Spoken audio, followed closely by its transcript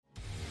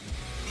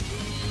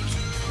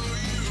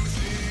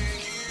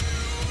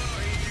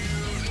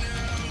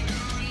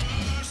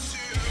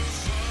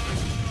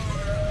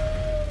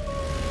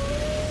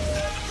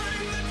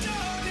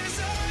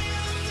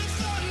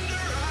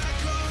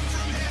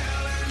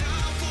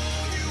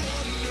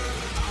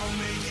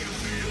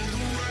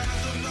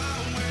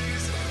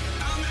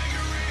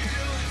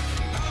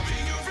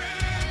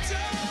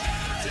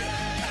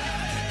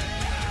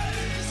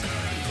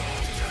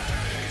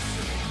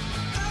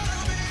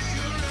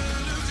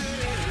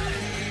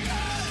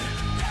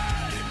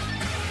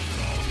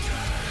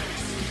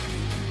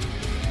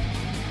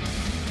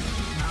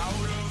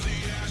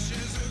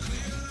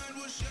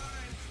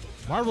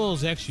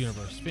Marvel's X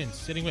Universe. Finn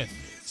sitting with.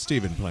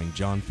 Steven playing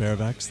John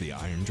Fairfax, the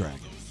Iron Dragon.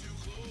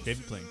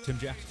 David playing Tim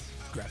Jackson,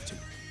 Gratitude.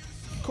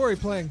 Corey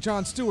playing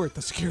John Stewart,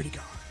 the security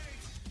guard.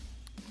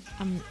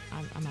 I'm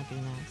not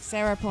doing that.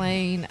 Sarah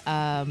playing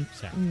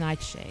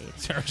Nightshade.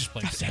 Sarah just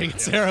playing. Dang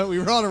it, Sarah, we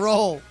were on a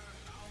roll.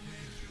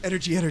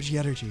 Energy.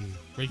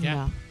 Recap.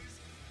 No.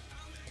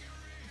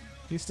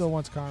 He still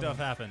wants karma. Stuff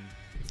happened.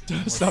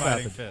 Stuff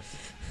Fighting happened. fists.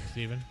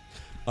 Steven.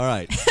 All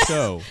right,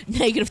 so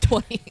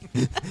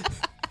 -20.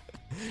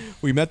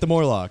 we met the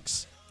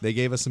Morlocks. They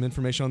gave us some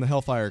information on the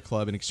Hellfire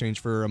Club in exchange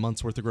for a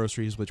month's worth of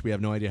groceries, which we have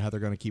no idea how they're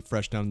going to keep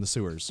fresh down in the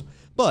sewers.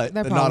 But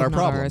They're not our probably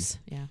problem. ours.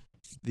 Yeah.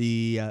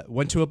 The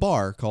went to a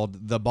bar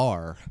called The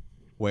Bar,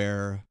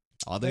 where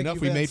oddly Thank enough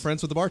you, we made Vince.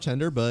 friends with the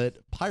bartender, but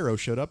Pyro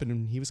showed up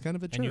and he was kind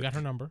of a jerk. And you got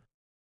her number.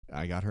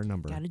 I got her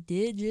number. Got a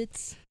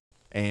digits.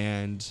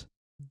 And,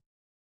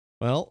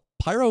 well,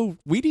 Pyro,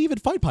 we didn't even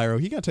fight Pyro.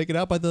 He got taken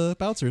out by the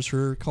bouncers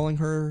for calling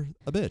her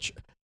a bitch.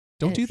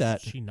 Don't do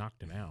that. She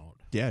knocked him out.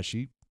 Yeah,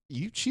 she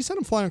sent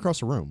him flying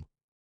across the room.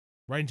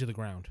 Right into the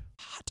ground.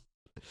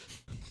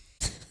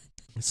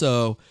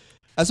 So,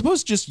 as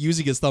opposed to just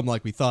using his thumb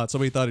like we thought,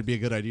 somebody thought it'd be a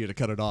good idea to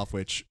cut it off,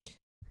 which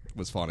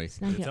was funny.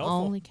 It's not It's your helpful.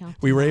 only count.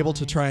 We were able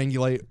to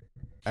triangulate.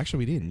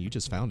 Actually, we didn't. You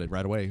just found it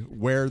right away.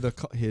 Where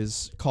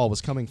his call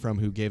was coming from,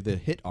 who gave the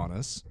hit on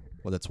us.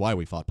 Well, that's why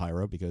we fought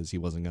Pyro, because he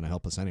wasn't going to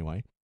help us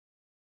anyway.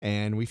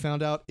 And we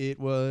found out it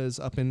was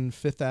up in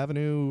 5th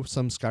Avenue,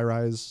 some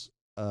skyrise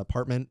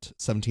apartment,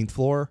 17th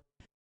floor,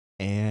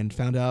 and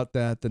found out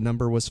that the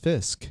number was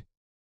Fisk.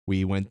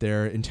 We went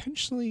there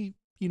intentionally,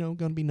 going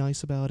to be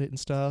nice about it and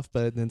stuff,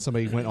 but then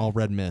somebody went all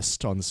red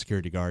mist on the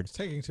security guard. It's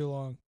taking too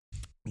long.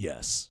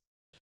 Yes.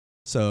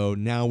 So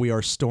now we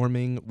are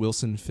storming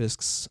Wilson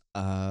Fisk's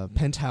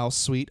penthouse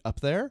suite up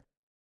there,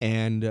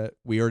 and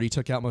we already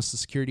took out most of the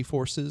security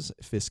forces.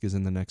 Fisk is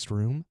in the next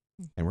room,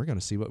 and we're going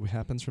to see what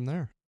happens from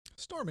there.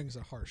 Storming's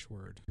a harsh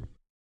word.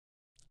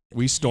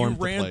 We stormed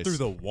You ran the place. through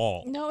the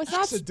wall. No, it's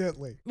not.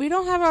 Accidentally. We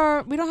don't have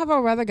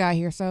our weather guy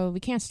here, so we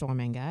can't storm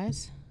in,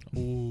 guys.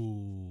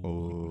 Ooh.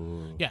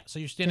 Oh. Yeah, so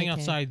you're standing Okay.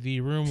 outside the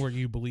room where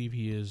you believe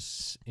he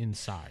is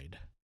inside.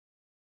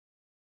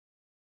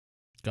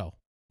 Go.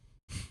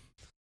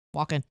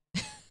 Walking.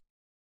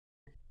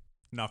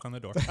 Knock on the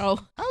door.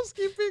 Oh,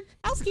 Housekeeping.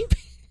 housekeeping.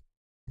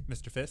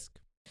 Mr. Fisk,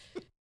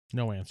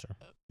 No answer.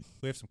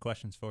 we have some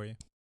questions for you.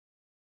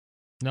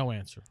 No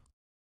answer.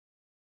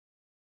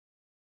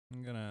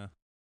 I'm going to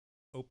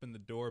open the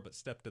door but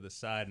step to the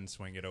side and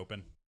swing it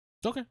open.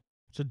 Okay.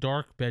 It's a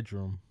dark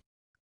bedroom.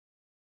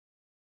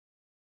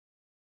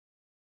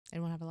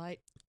 Anyone have a light?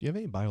 Do you have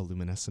any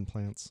bioluminescent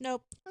plants?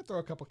 Nope. I throw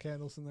a couple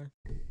candles in there.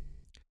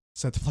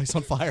 Set the place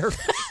on fire.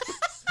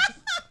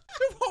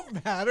 It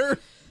won't matter.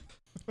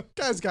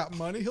 Guy's got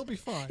money. He'll be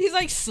fine. He's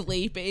like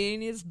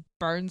sleeping. He just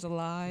burns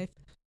alive.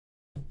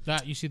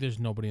 You see there's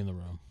nobody in the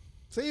room.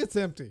 See, it's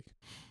empty.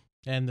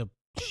 And the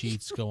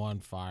sheets go on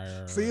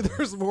fire. See,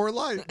 there's more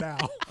light now.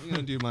 I'm going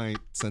to do my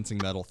sensing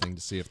metal thing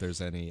to see if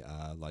there's any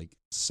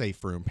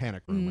safe room,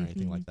 panic room, or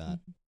anything like that.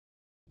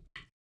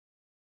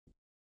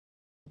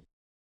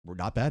 We're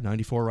not bad.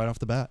 94 right off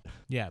the bat.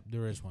 Yeah,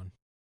 there is one.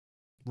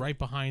 Right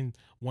behind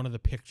one of the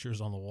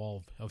pictures on the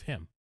wall of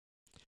him.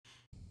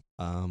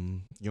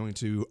 Going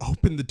to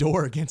open the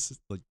door against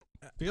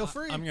Feel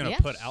free. I'm going to Yeah.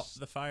 put out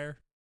the fire.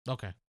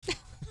 Okay.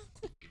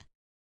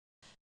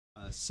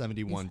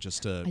 71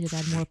 just to. I just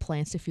add more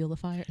plants to fuel the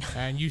fire.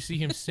 And you see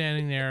him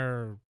standing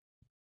there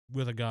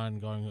with a gun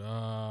going,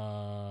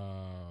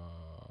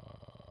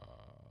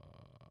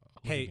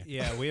 Hey,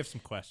 yeah, we have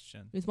some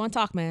questions. There's one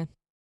talk, man.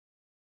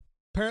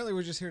 Apparently,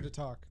 we're just here to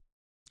talk.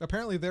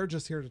 Apparently, they're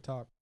just here to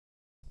talk.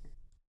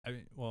 I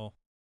mean, well,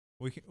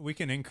 we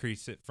can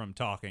increase it from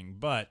talking,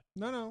 but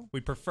No. we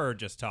prefer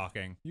just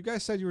talking. You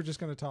guys said you were just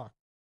going to talk.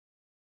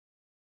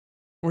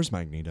 Where's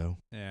Magneto?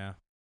 Yeah.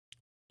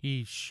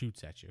 He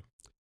shoots at you.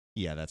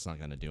 Yeah, that's not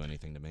going to do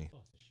anything to me.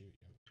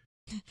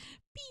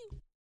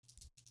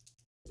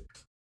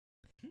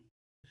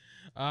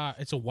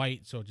 It's a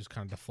white, so it just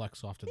kind of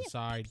deflects off to the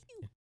side.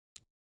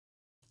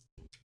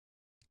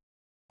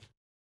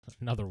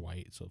 Another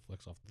white, so it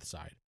flicks off to the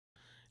side.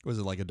 Was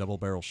it like a double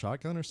barrel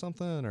shotgun or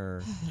something?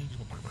 Or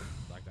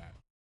Like that.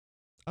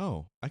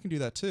 oh, I can do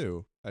that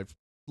too. I've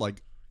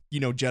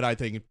Jedi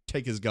thing.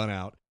 Take his gun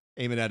out,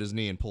 aim it at his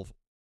knee, and pull.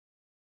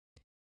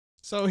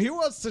 So he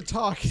wants to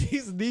talk.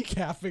 He's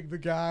kneecapping the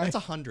guy. That's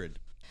 100.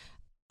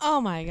 Oh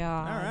my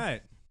god. All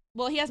right.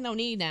 Well, he has no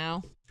need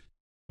now.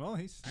 Well,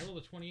 he's I rolled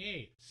a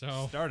 28,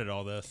 so... started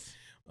all this.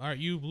 All right,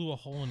 you blew a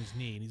hole in his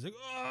knee, and he's like,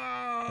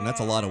 oh! And that's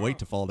a lot of weight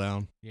to fall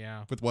down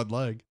Yeah. with one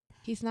leg.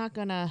 He's not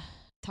gonna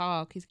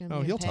talk. He's gonna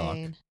be he'll in talk.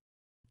 pain.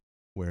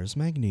 Where's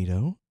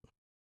Magneto?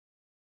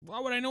 Why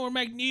would I know where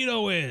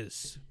Magneto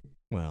is?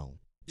 Well,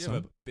 You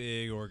have a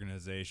big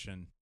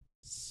organization.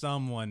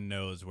 Someone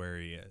knows where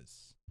he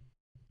is.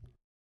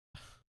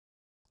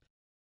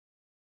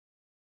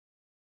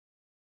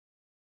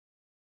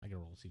 I gotta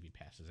roll to see if he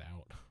passes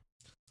out.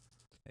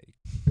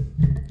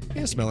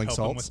 yeah, smelling Help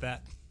him salts. with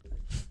that.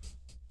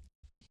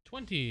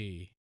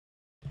 20.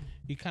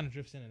 He kind of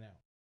drifts in and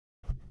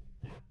out.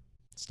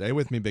 Stay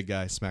with me, big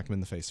guy. Smack him in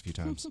the face a few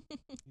times.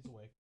 He's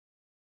awake.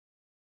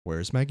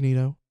 Where's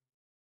Magneto?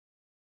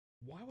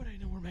 Why would I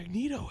know where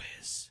Magneto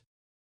is?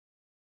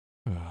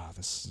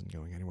 This isn't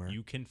going anywhere.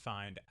 You can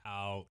find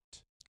out.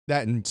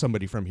 That and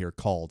somebody from here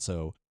called,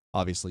 so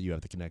obviously you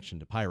have the connection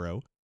to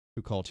Pyro,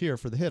 who called here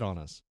for the hit on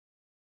us.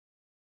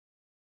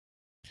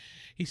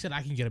 He said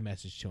I can get a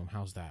message to him.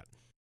 How's that?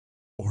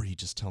 Or you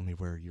just tell me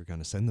where you're going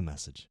to send the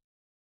message.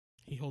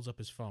 He holds up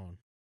his phone.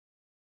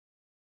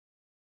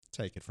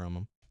 Take it from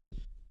him.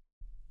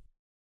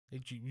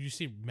 You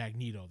see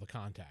Magneto, the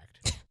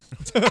contact.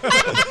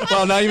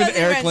 Well, not even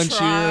Doesn't Eric even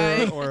try.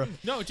 Lynchier or...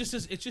 No, it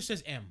just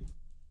says M.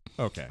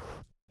 Okay.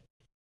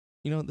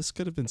 You know, this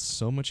could have been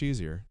so much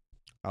easier.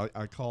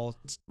 I call,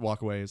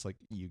 walk away. It's like,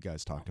 you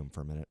guys talk to him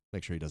for a minute.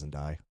 Make sure he doesn't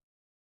die.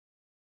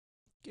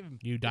 Give him.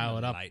 You dial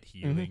it up. Light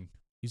healing.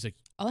 He's like,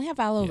 I only have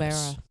aloe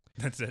Yes. vera.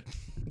 That's it.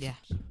 Yeah.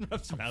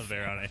 Rub some aloe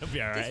vera on it. He'll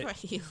be all Just right.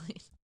 for healing.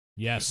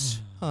 yes.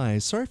 Hi,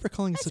 sorry for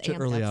calling That's such an amped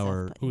early up stuff,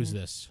 hour. but, Who is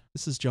yeah. this?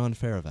 This is John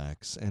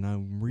Faravax, and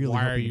I'm really Why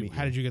hoping are to you? meet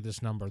How did you get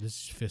this number? This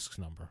is Fisk's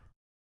number.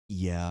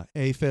 Yeah.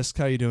 Hey, Fisk,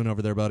 how you doing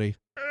over there, buddy?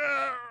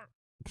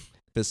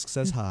 Fisk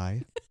says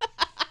hi.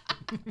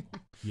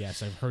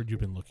 Yes, I've heard you've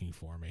been looking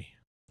for me.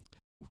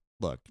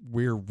 Look,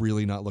 we're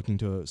really not looking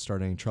to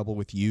start any trouble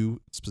with you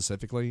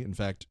specifically. In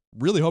fact,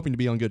 really hoping to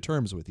be on good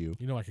terms with you.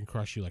 You know I can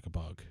crush you like a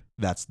bug.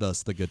 That's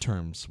thus the good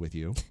terms with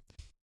you.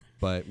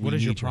 But we What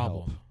is your need help.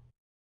 problem?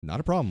 Not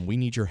a problem. We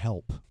need your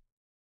help.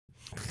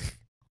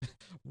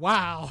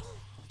 Wow.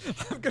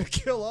 I'm going to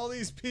kill all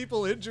these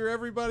people, injure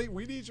everybody.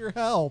 We need your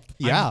help.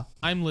 Yeah.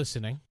 I'm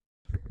listening.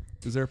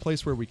 Is there a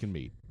place where we can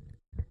meet?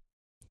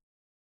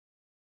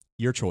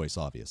 Your choice,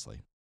 obviously,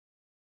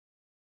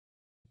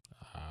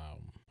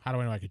 How do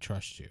I know I could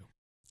trust you?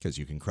 because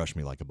you can crush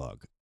me like a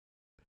bug.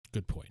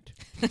 Good point.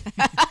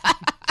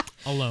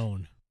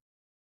 Alone.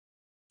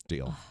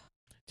 Deal.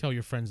 Tell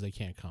your friends they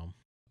can't come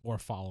or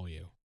follow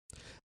you.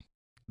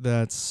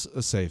 That's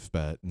a safe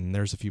bet, and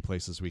there's a few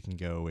places we can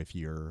go if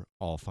you're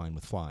all fine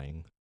with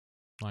flying.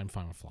 I'm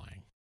fine with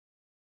flying.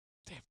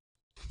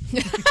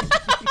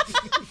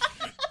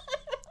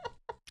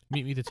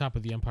 Meet me at the top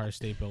of the Empire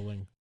State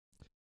Building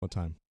What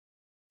time?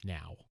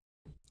 now.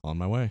 On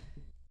my way.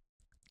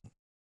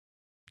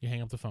 You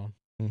hang up the phone.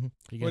 Mm-hmm.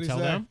 You What'd gonna he tell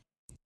say? them?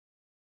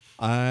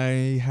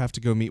 I have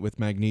to go meet with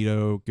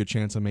Magneto. Good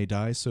chance I may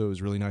die, so it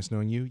was really nice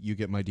knowing you. You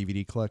get my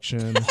DVD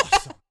collection.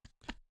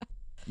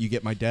 You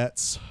get my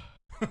debts.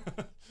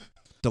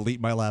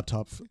 Delete my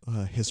laptop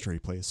history,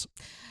 please.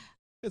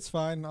 It's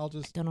fine. I'll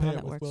just Don't know pay how it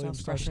that with works. I'll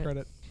Williams crush Tax it.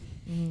 credit.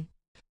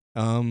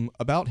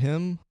 About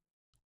him,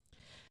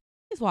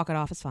 Just walk it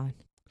off. It's fine.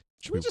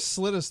 Should we just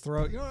slit his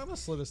throat? You know what? I'm going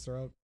to slit his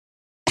throat.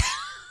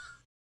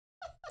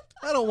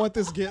 I don't want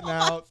this getting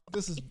out.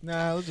 Let's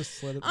just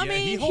slit it. I Yeah,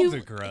 mean, he holds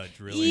a grudge,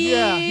 really.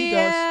 Yeah, he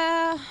does.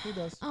 Yeah. He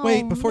does.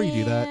 Wait, Oh, before you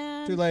do that,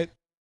 man. Too late.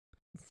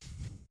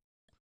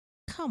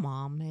 Come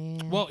on,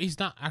 man. Well, he's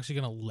not actually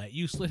gonna let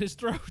you slit his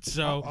throat.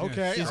 So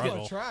Okay, he's I'm going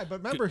gonna- to try.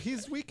 But remember,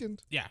 he's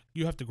weakened. yeah,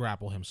 you have to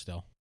grapple him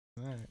still.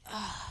 All right.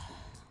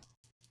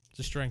 It's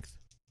a strength.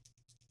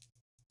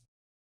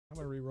 I'm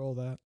going to re-roll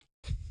that.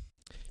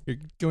 you're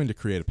going to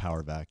create a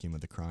power vacuum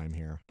of the crime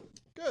here.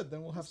 Good.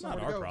 Then we'll have It's not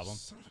somewhere to our go. problem.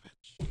 Son of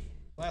a bitch.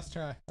 Last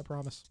try. I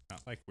promise.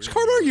 Not like Which we're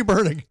card are you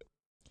burning?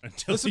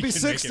 Until This would you be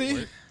can make it 60.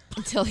 work.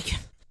 Until you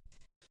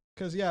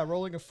Because, yeah,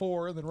 rolling a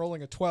 4 and then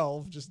rolling a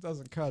 12 just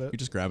doesn't cut You're it.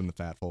 just grabbing the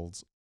fat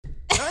folds.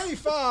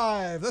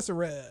 95. That's a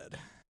red.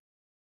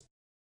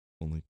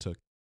 Only took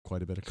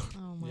quite a bit of.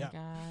 Oh my Yeah.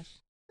 gosh.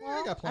 Yeah,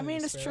 I got plenty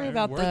to it's spare. true It's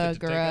about worth it the to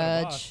take out a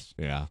grudge. boss.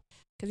 Yeah.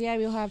 Because yeah,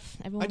 we'll have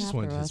everyone I just after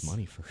wanted us. his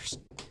money first.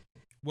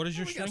 What is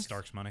your We got strength?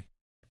 Stark's money.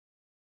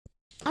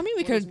 I mean,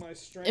 we What is could. my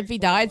strength? If he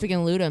dies, we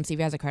can loot him. See if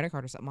he has a credit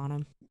card or something on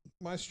him.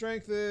 My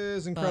strength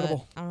is But,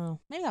 incredible. I don't know.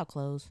 Maybe I'll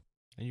close.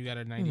 And you got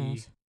a Who 90.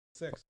 knows?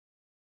 6.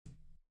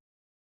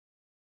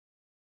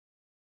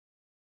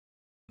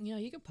 You know,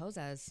 you can pose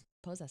as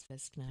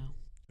Fisk now.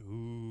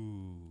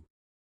 Ooh.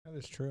 That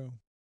is true.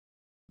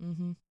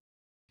 Mm-hmm.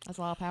 That's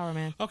a lot of power,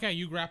 man. Okay,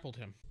 you grappled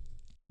him.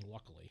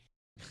 Luckily.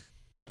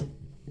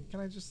 Can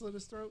I just slit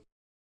his throat?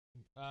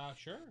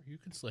 Sure, you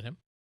can slit him.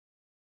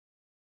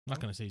 I'm not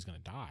gonna say he's gonna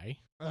die.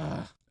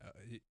 Ugh.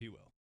 He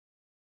will.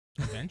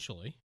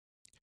 Eventually,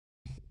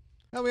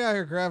 Help me out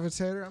here,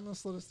 Gravitator. I'm going to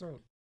slit his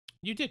throat.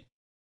 you did.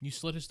 You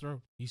slit his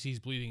throat. You see he's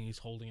bleeding. He's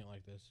holding it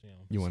like this. You know.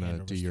 You his want to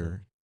hand over do his your. throat.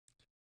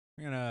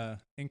 We're going to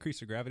increase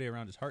the gravity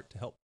around his heart to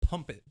help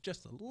pump it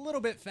just a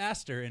little bit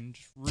faster and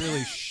just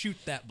really shoot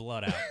that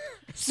blood out.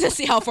 To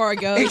see how far it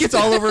goes. It gets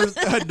all over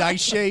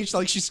Nightshade.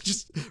 Like she's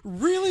just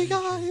really,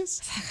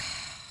 guys.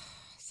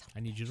 I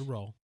need you to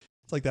roll.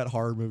 It's like that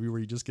horror movie where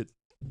you just get.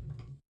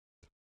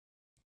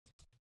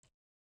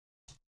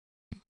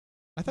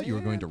 I thought you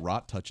were going to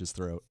rot touch his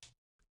throat.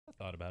 I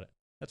thought about it.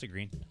 That's a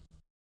green. I was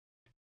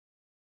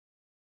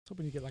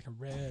hoping you get like a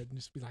red and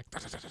just be like.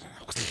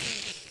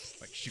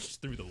 Like shoots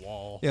through the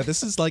wall. Yeah,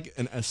 this is like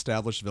an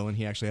established villain.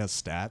 He actually has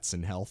stats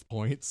and health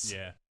points.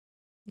 Yeah.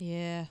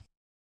 Yeah.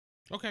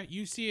 Okay,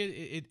 you see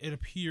it. It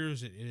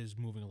appears it is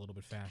moving a little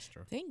bit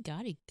faster. Thank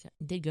God he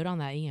did good on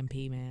that EMP,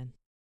 man.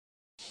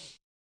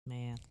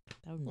 Man,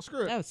 that would, Well,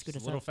 screw it. that would scoot Just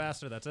us a little up.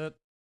 faster. That's it.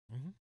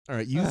 All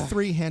right, you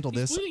three handle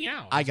He's this bleeding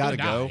out. I He's gonna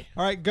gotta go. die.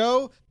 All right,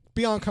 go.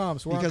 Be on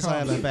comms. We're because on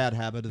I comms. have a bad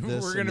habit of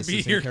this. We're and gonna this be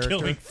is in here character.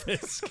 killing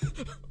Fisk.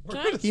 Can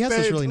I, He has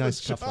Stay this really till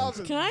nice the job cufflinks.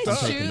 is can I done.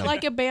 taking shoot them.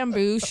 like a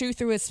bamboo shoot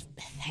through his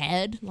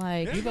head?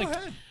 Like, Yeah, You go like-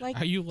 ahead. like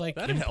Are you like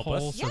That'd help us.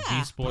 Impulse or Yeah,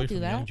 Beast I'll Boy do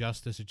from Young that.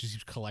 Justice? It just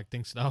keeps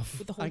collecting stuff.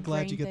 with the whole I'm glad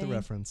brain you get the thing?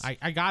 reference.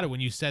 I got it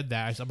when you said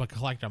that. I'm a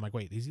collector. I'm like,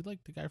 wait, is he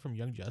like the guy from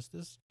Young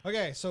Justice?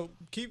 Okay, so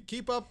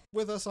keep up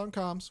with us on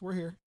comms. We're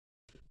here.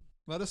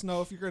 Let us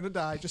know if you're gonna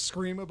die. Just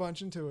scream a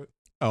bunch into it.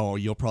 Oh,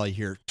 you'll probably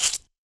hear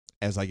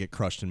as I get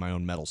crushed in my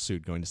own metal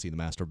suit going to see the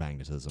Master of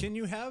Magnetism. Can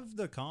you have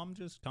the comm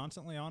just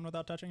constantly on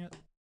without touching it?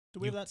 Do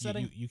we have that You-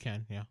 setting? You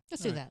can, yeah.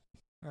 Let's do Alright. that.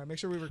 All right, make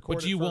sure we record.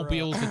 But it you for, won't be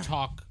able to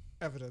talk.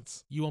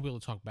 evidence. You won't be able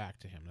to talk back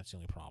to him. That's the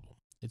only problem.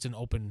 It's an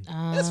open.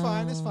 It's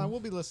fine. It's Oh. fine. We'll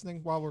be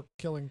listening while we're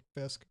killing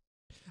Fisk.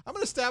 I'm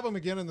gonna stab him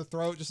again in the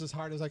throat just as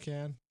hard as I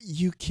can.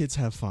 You kids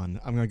have fun.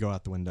 I'm gonna go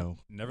out the window.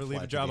 Never leave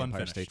fly a to job the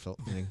Empire unfinished. State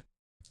Building.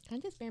 Can I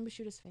just bamboo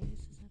shoot his face?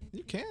 Is that okay?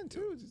 You can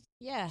too.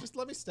 Yeah. Just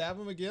let me stab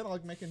him again. I'll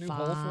make a new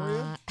hole for you.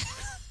 Fine.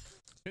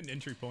 An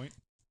entry point.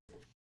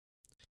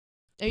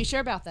 Are you sure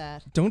about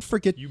that? Don't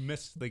forget, You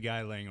missed the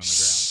guy laying on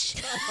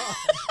the ground.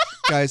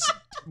 guys.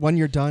 When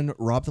you're done,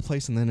 rob the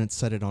place and then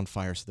set it on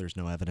fire so there's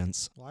no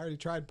evidence. Well, I already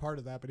tried part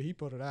of that, but he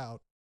put it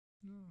out.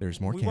 There's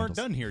more We candles. weren't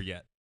done here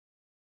yet.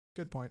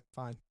 Good point.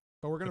 Fine.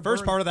 But we're The gonna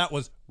first burn- part of that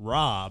was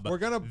rob. We're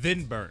gonna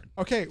then burn.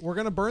 Okay, we're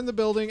gonna burn the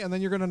building and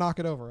then you're gonna knock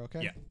it over.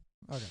 Okay. Yeah.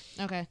 Okay.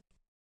 Okay.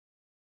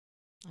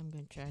 I'm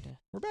going to try to.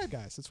 We're bad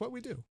guys. It's what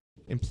we do.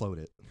 Implode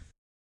it.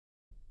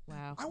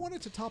 Wow. I want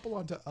it to topple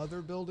onto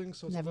other buildings,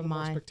 so it's Never a little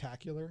more mind.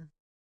 spectacular.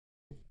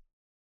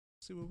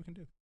 See what we can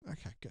do.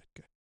 Okay. Good.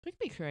 Good. We could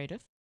be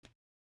creative.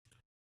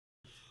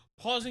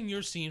 Pausing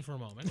your scene for a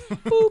moment.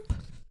 Boop.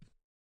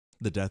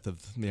 The death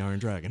of the Iron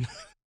Dragon.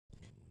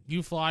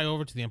 You fly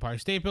over to the Empire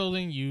State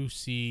Building. You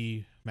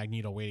see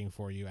Magneto waiting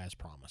for you as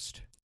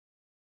promised.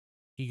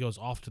 He goes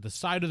off to the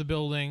side of the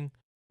building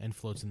and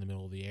floats in the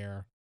middle of the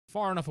air,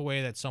 far enough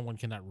away that someone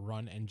cannot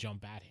run and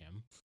jump at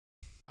him.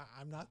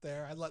 I'm not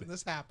there. I'm letting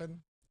this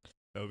happen.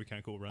 That would be kind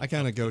of cool. Run. I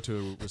kind of go to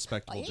a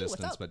respectable Hey, what's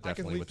distance, up? but I can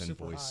definitely leap within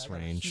super voice high. I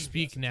got a range. huge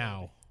Speak versatility.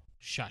 now.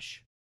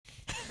 Shush.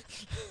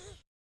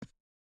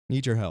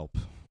 Need your help.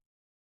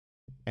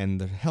 And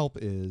the help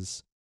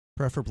is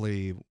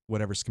preferably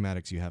whatever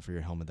schematics you have for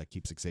your helmet that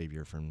keeps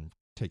Xavier from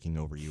taking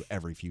over you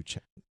every few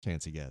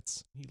chance he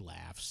gets. He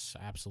laughs,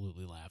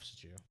 absolutely laughs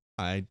at you.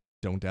 I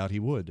don't doubt he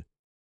would.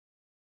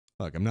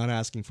 Look, I'm not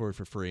asking for it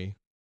for free.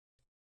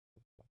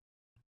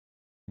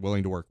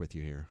 Willing to work with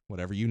you here.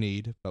 Whatever you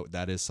need, but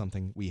that is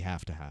something we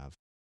have to have.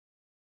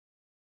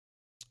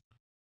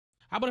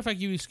 How about if I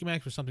give you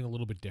schematics for something a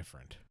little bit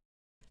different?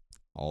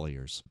 All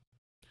ears.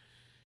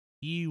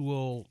 He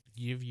will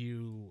give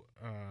you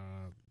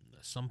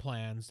some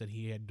plans that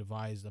he had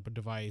devised up a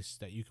device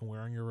that you can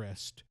wear on your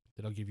wrist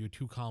that'll give you a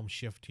 2-column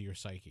shift to your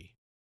psyche.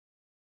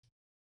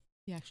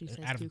 He actually says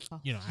Out two of,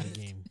 calls. out of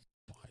game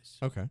wise.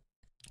 Okay.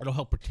 It'll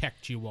help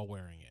protect you while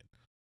wearing it.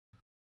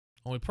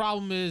 Only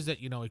problem is that,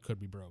 it could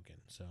be broken,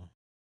 so.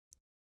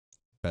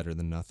 Better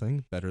than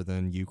nothing. Better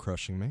than you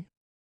crushing me.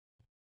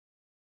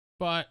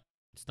 But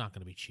it's not going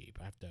to be cheap.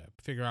 I have to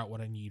figure out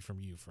what I need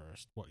from you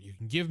first. What you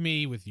can give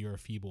me with your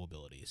feeble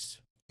abilities.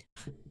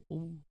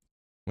 Ooh.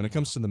 When it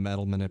comes to the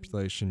metal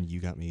manipulation, you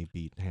got me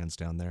beat hands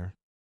down there.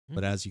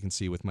 But as you can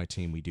see with my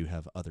team, we do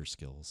have other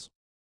skills.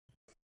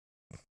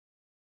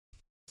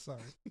 Sorry.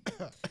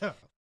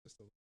 Just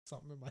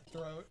something in my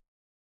throat.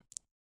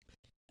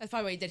 That's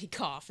probably why did he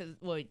cough.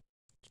 Well, he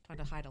tried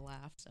to hide a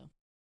laugh, so.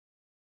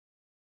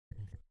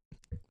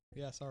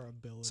 Yes, our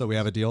ability. So we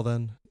have a deal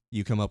then?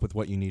 You come up with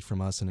what you need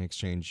from us, and in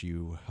exchange,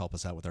 you help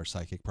us out with our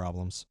psychic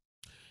problems?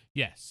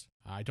 Yes.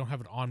 I don't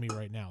have it on me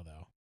right now,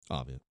 though.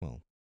 Obvious.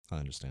 Well, I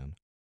understand.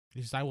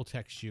 Because I will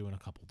text you in a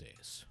couple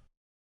days.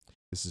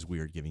 This is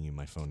weird giving you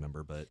my phone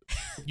number, but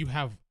You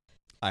have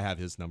I have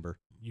his number.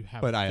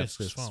 But I have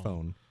Fisk's Fisk's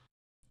phone.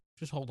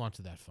 Just hold on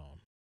to that phone.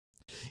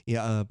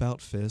 Yeah,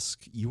 about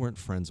Fisk, you weren't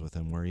friends with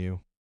him, were you?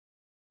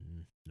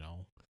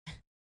 No.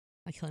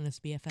 Like killing his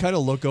BFF. Kind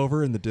of look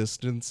over in the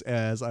distance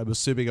as I'm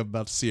assuming I'm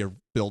about to see a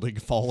building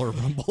fall or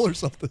rumble or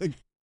something.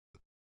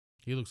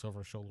 He looks over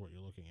his shoulder what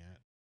you're looking at.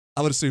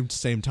 I would assume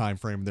same time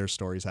frame their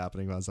story's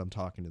happening as I'm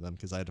talking to them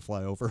because I had to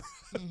fly over.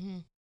 Mm-hmm.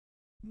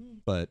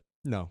 But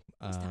no,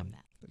 Stop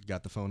that.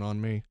 got the phone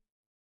on me.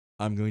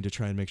 I'm going to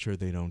try and make sure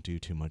they don't do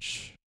too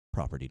much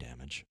property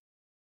damage.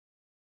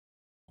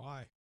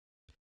 Why?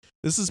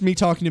 This is me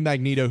talking to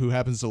Magneto, who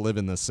happens to live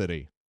in this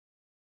city.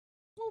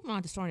 Well, we're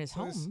not destroying his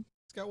So this- home.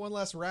 It's got one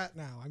less rat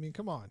now. I mean,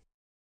 come on.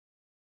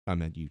 I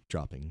meant you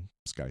dropping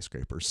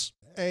skyscrapers.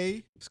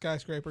 A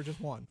skyscraper, just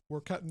one. We're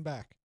cutting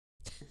back.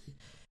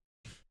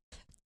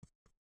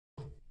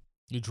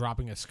 You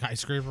dropping a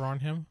skyscraper on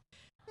him?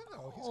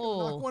 No, he's gonna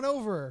knock Oh. one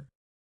over.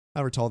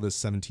 However tall this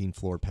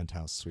 17-floor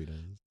penthouse suite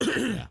is.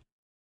 Yeah.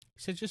 He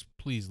said, just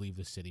please leave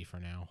the city for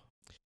now.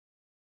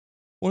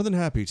 More than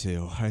happy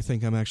to. I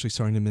think I'm actually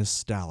starting to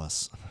miss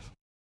Dallas.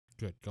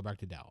 Good. Go back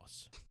to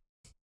Dallas.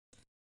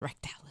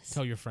 Rectalis.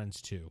 Tell your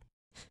friends too.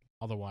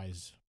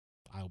 Otherwise,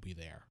 I'll be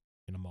there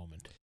in a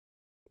moment.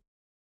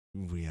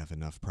 We have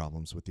enough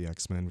problems with the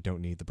X-Men. We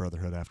don't need the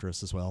Brotherhood after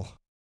us as well.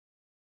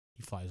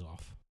 He flies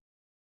off.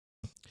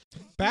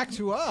 Back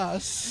to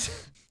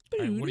us. All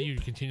right, what are you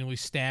continually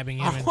stabbing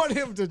him? I want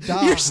him to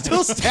die. You're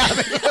still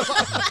stabbing him.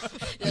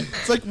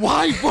 It's like,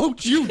 why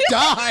won't you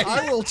die?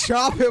 I will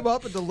chop him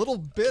up into little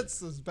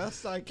bits as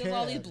best I Because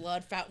all these can.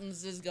 blood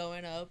fountains is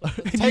going up.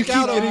 And Take you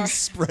out keep a- getting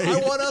sprayed. I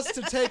want us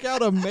to take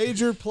out a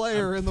major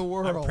player in the I'm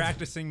world.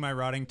 practicing my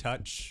rotting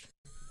touch.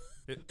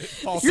 It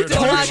falls You're through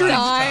the torturing-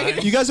 time.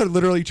 You guys are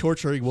literally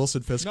torturing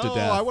Wilson Fisk No, to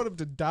death. I want him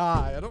to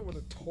die. I don't want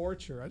to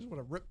torture. I just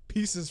want to rip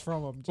pieces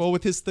from him. Well,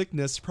 with his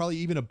thickness, probably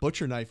even a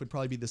butcher knife would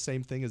probably be the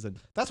same thing as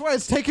That's why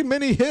it's taking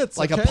many hits.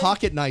 like okay? a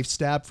pocket knife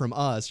stab from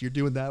us. You're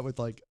doing that with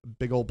like a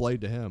big old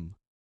blade to him.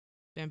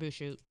 Bamboo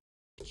shoot.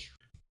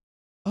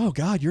 Oh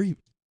God, you're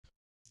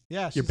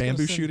Yeah, she's gonna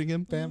bamboo send shooting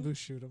him. Bamboo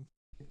shoot him.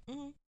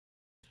 Mm-hmm.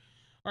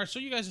 All right, so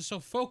you guys are so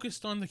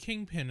focused on the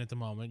Kingpin at the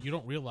moment, you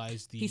don't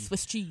realize the He's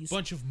Swiss cheese.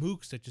 bunch of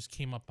mooks that just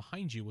came up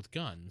behind you with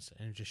guns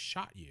and just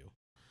shot you.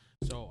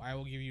 So I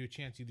will give you a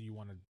chance. Either you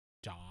want to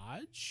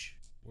dodge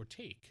or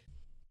take.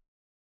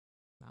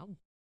 I'll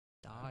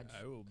dodge.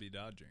 I will be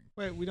dodging.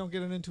 Wait, we don't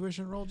get an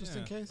intuition roll just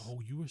in Yeah. case? Oh,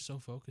 you were so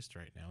focused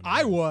right now.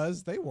 I No.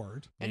 was. They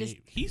weren't. And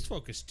Hey, he's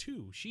focused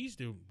too. She's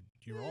doing.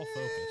 You're all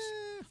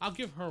focused. I'll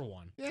give her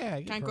one. Yeah.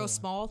 give Can I her grow one.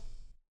 small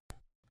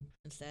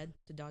instead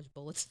to dodge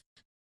bullets?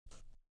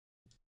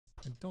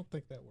 I don't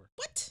think that worked.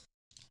 What?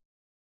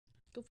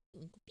 Go.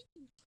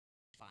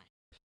 Fine.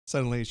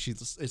 Suddenly,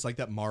 it's like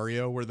that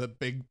Mario where the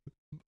big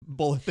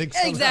bullet thing. comes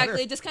at her.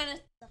 Exactly. Just kind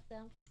of stuff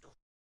down.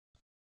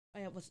 Oh,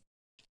 yeah, what's.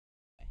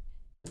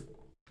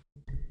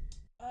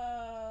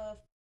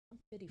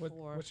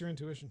 54. What's your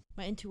intuition?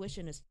 My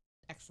intuition is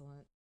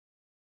excellent.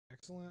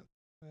 Excellent.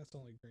 That's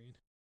only green.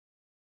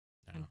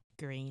 I don't know.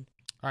 Green.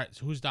 All right,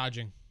 so who's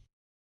dodging?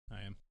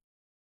 I am.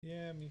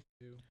 Yeah, me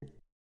too.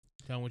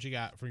 Tell me what you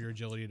got for your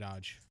agility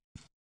dodge.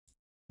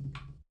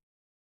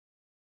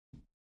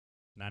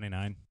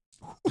 99.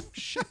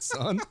 Shit,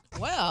 son.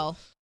 Well,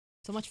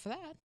 so much for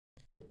that.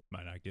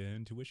 Might not get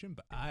intuition,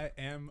 but I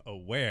am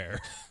aware.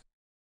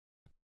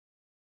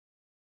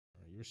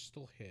 All right, you're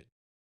still hit,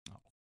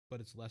 but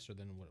it's lesser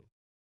than what it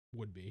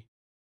would be.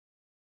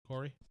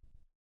 Corey?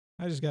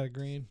 I just got a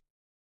green.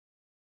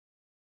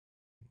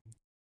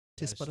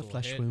 Tis That is but a still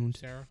flesh hit. wound.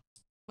 Sarah?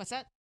 What's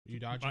that? You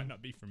Might dodging?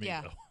 not be for me,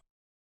 Yeah. though.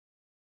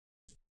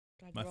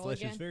 Do I My roll flesh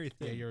again? is very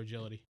Yeah, thin. your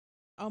agility.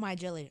 Oh, my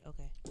agility.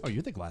 Okay. Oh,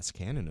 you're the glass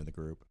cannon of the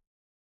group.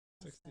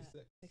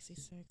 66.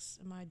 66.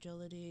 And my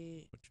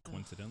agility. Which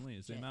coincidentally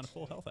is the shit. amount of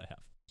full health I have.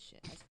 Shit.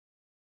 I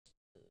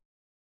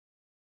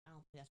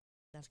don't think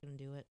that's going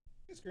to do it.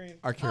 It's green.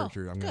 Our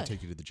character, I'm going good. to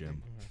take you to the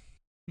gym.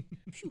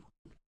 Phew.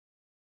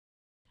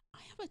 I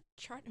have a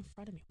chart in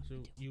front of me. What So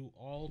am I doing? you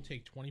all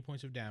take 20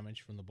 points of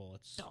damage from the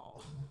bullets.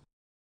 Oh.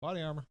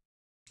 Body armor.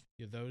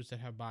 Yeah, those that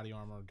have body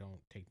armor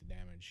don't take the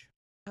damage.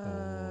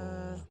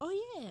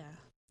 Oh, yeah.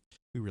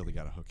 We really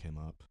got to hook him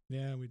up.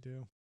 Yeah, we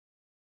do.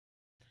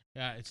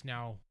 Yeah, it's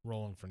now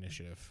rolling for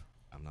initiative,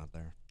 I'm not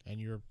there.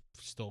 and you're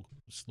still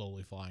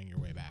slowly flying your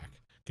way back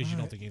because you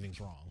don't Alright. think anything's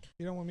wrong,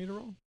 You don't want me to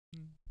roll?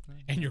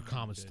 and your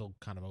comm is still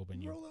kind of open.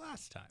 You You rolled it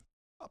last time.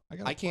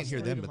 got I a can't +3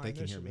 hear them, to but my they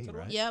can hear initiative. me,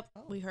 right? Yep.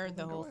 Oh, We heard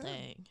the well, whole go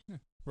ahead. thing.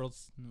 Rolled,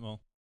 well,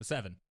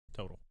 7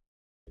 total.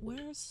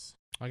 Where's.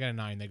 I got a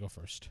 9. They go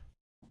first.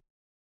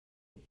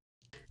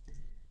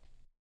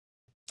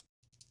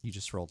 You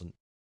just rolled an.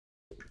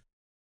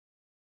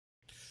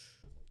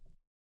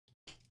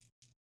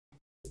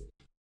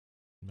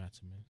 Matt's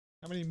a minute.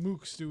 How many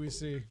mooks do we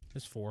see?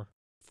 It's 4.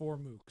 4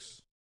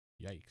 mooks.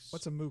 Yikes.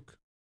 What's a mook?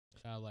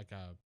 Like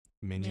a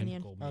Minion.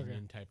 Minion. typical Okay.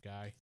 minion type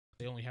guy?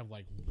 They only have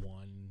like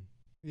one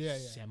Yeah, yeah.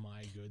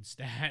 semi good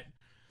stat.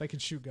 They can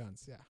shoot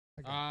guns. Yeah.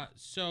 I got it.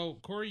 So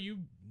Corey,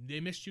 they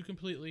missed you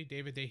completely.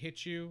 David, they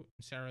hit you.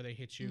 Sarah, they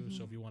hit you.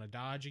 So Mhm. if you want to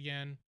dodge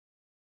again,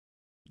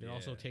 it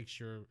also Yeah. takes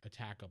your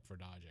attack up for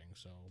dodging.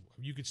 So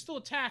you could still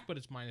attack, but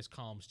it's minus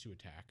columns to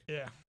attack.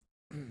 Yeah.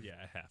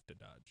 Yeah, I have to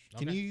dodge.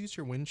 Can Okay. you use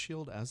your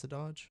windshield as a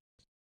dodge?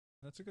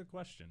 That's a good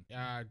question.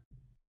 Like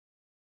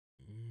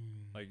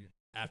Like,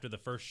 after the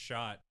first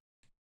shot,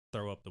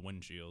 throw up the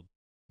windshield.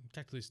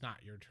 technically, it's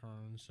not your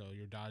turn, so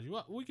you're dodging.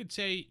 Well, we could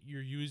say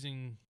you're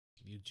using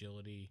the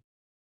agility.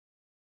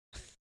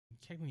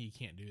 Technically, you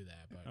can't do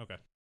that, but Okay.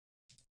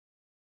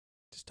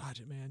 Just dodge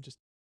it, man. Just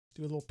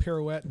do a little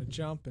pirouette and a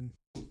jump and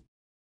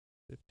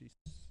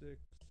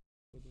 56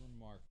 for the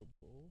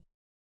remarkable.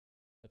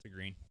 That's a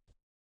green.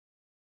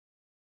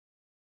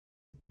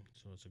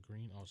 so it's a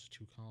green. Oh, it's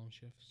 2 column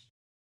shifts.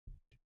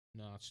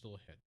 No, it's still a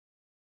hit.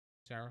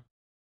 Sarah,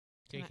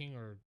 Can I- taking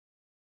or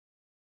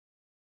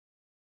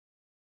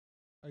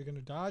are you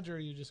gonna dodge or are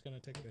you just gonna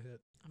take the hit?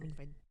 I mean, if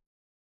I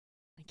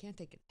can't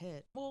take a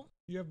hit. Well,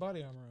 You have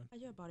body armor on. I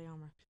do have body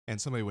armor.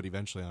 And somebody would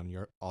eventually on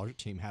all your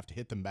team have to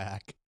hit them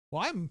back.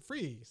 Well, I'm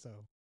free,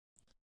 so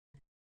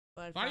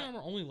But if body I,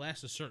 armor only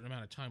lasts a certain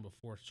amount of time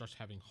before it starts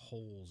having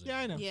holes. In yeah,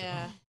 I it. know.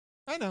 Yeah.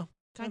 I know.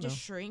 Can I I just know.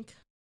 shrink?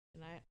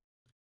 Can I?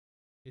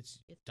 It's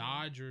Get the-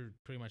 dodge or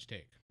pretty much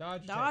take.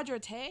 Dodge. Dodge or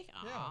take?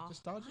 Yeah, Aw,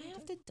 just dodge I or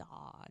have to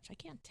dodge. I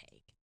can't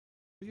take.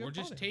 You Or have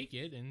just body take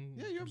it and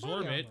Yeah, you have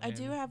absorb body it. armor. I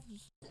do and have.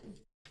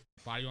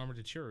 Body armor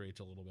deteriorates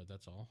a little bit,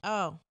 that's all.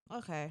 Oh,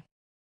 okay.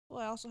 Well,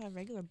 I also have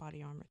regular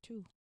body armor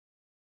too.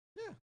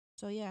 Yeah.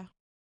 So yeah.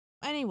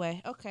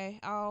 Anyway, okay.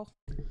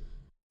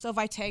 So if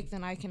I take,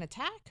 then I can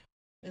attack.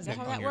 Is Yeah, that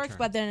how on that your works? turn.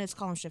 But then it's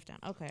column shift down.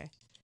 Okay.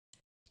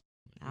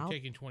 You're Ow.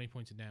 taking 20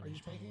 points of Are you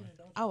damage. by the taking way. it?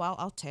 Don't. Oh,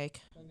 I'll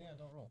take. Then yeah,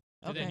 don't roll.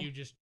 So Okay. then you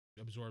just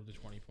absorb the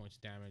 20 points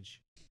of damage.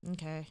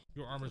 Okay.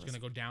 Your armor's was-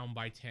 going to go down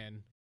by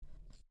 10.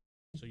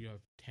 So you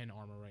have 10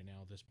 armor right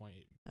now at this point.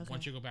 Okay.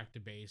 Once you go back to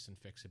base and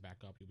fix it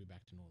back up, you'll be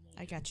back to normal.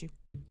 I again. got you.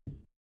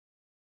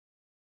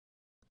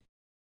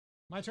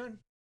 My turn.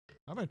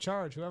 I'm gonna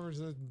charge whoever's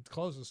the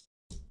closest.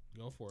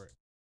 Go for it.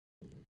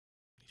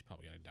 He's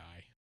probably going to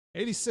die.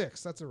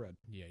 86. That's a red.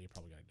 Yeah, you're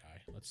probably going to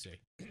die. Let's see.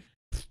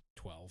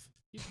 12.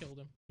 You killed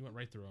him. You went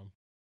right through him.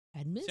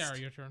 I missed. Sarah,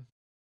 your turn.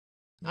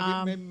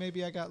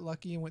 Maybe I got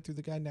lucky and went through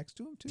the guy next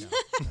to him too.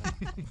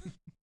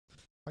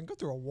 I can go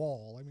through a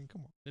wall. I mean,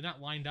 come on. They're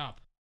not lined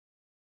up.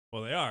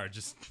 Well, they are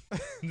just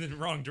in the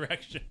wrong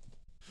direction.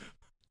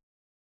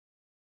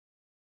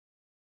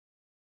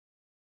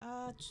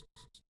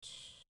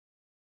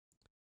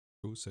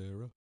 Oh,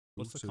 Sarah.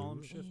 What's the Sarah.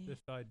 column shift if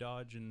I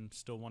dodge and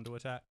still one to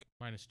attack?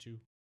 -2.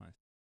 Nice.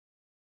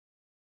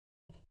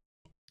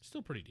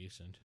 Still pretty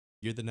decent.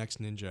 You're the next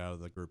ninja out of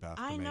the group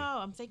after I me. know.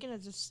 I'm thinking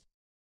of just.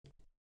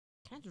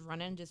 Can I just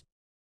run in, just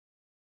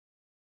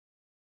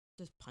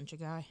punch a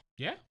guy?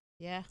 Yeah,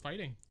 Yeah.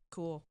 fighting.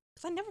 Cool.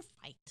 Cause I never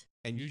fight.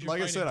 And Use your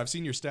like I said, fighting. I've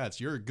seen your stats.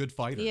 You're a good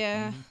fighter.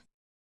 Yeah. Mhm.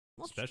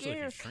 I'm Especially if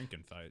you scared. shrink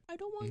and fight. I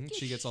don't want to. Mhm,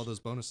 She gets all those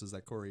bonuses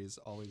that Corey is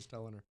always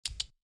telling her.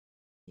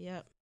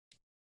 Yep.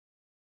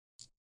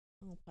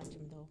 I'll punch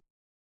him though.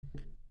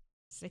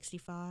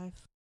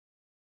 65.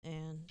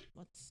 And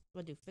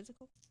what do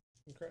physical?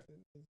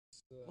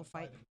 Or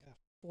fight.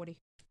 40.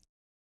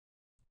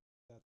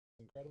 That's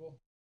incredible.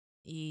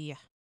 Yeah.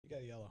 You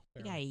got yellow.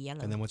 You got a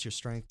yellow. And then what's your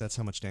strength? That's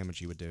how much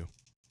damage you would do.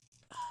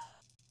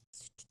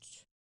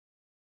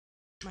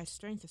 My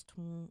strength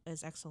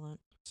is excellent.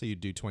 So you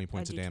do 20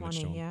 points I of do damage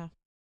 20, to him. yeah.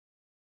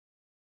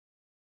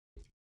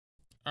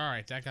 All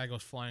right, that guy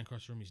goes flying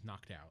across the room. He's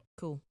knocked out.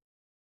 Cool.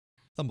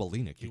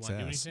 Thumbelina Do you kicks want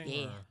to do ass. anything?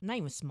 Yeah. Or not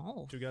even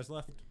small. 2 guys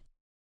left.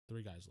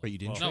 3 guys left. But you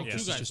didn't Well, No, yeah. 2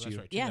 This is guys. just That's you.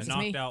 right. 2 Yeah, guys. it's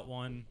me. Knocked out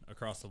one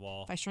across the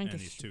wall. If I shrink and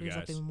this these 2 screws up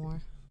guys. even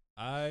more.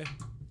 I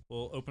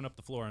will open up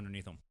the floor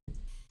underneath them.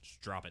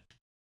 Just drop it.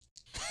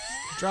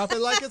 Drop it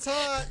like it's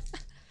hot.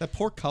 That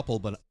poor couple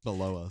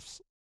below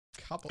us.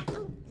 Couple.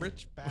 They're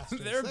rich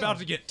bastards. They're about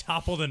to get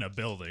toppled in a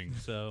building.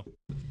 So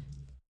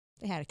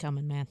They had it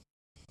coming, man.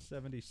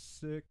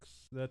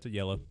 76. That's a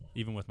yellow,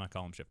 even with my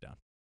column shift down.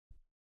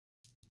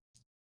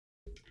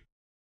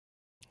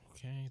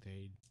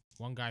 Okay,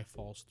 one guy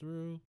falls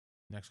through.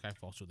 Next guy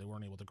falls through. They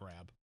weren't able to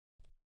grab.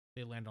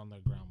 They land on the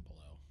ground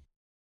below.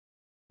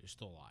 They're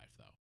still alive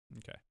though.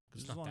 Okay.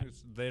 'Cause it's As not long that-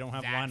 as they don't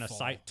have that line of fall.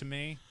 sight to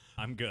me,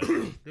 I'm good.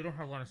 They don't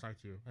have line of sight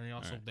to you, and they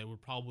also Alright. they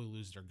would probably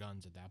lose their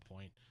guns at that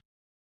point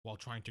while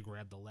trying to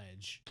grab the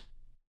ledge.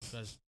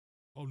 Because,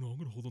 oh no, I'm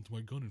gonna hold onto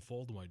my gun and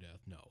fall to my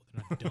death. No,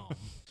 they're not dumb.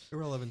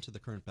 Irrelevant to the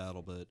current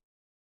battle, but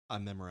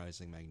I'm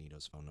memorizing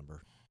Magneto's phone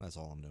number. That's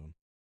all I'm doing.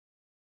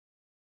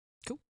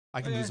 Cool.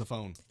 I can Okay. lose a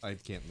phone. I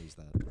can't lose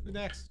that. Who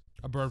next?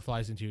 A bird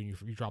flies into you,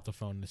 and you drop the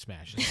phone and it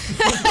smashes.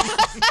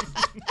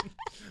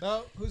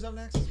 Oh, who's up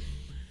next?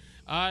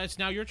 It's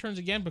now your turns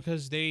again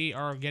because they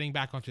are getting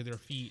back onto their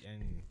feet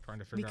and trying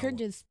to We figure out. could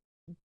just.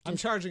 I'm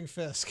charging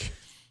Fisk.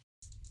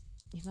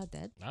 He's not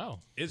dead.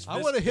 Oh, Is I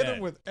Fisk would have hit dead?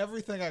 him with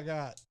everything I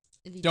got.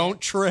 Is he Don't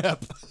dead?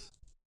 trip.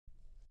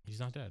 he's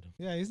not dead.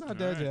 Yeah, he's not All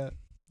dead right. yet.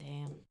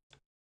 Damn.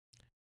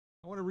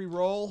 I want to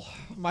re-roll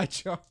my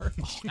charge.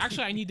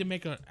 Actually, I need to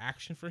make an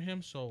action for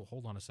him, so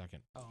hold on a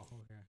second. Oh,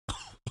 okay.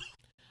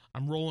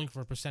 I'm rolling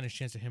for a percentage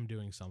chance of him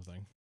doing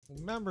something.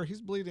 Remember,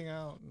 he's bleeding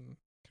out and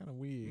kind of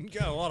You weak.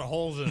 got a lot of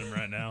holes in him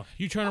right now.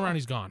 You turn around,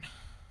 he's gone.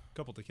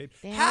 Couple decayed.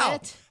 Damn How?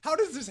 it. How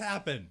does this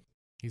happen?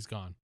 He's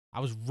gone. I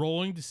was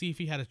rolling to see if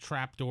he had a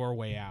trapdoor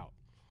way out.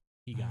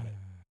 He got it.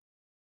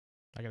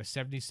 I got a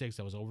 76.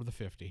 That was over the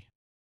 50.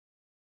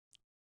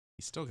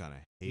 He's still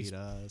gonna hate He's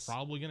us.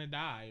 Probably gonna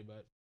die,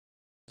 but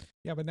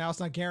Yeah, but now it's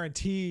not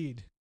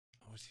guaranteed.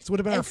 Oh, This would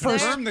have been our It's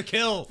first. there. Confirm the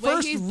kill. Wait,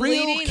 First he's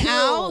real bleeding kill.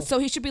 out, so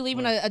he should be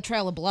leaving a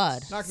trail of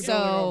blood. Knock the building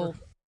So,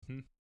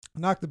 over.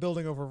 Knock the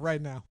building over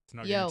right now. It's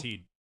not Yo.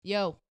 guaranteed.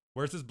 yo,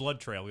 Where's this blood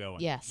trail going?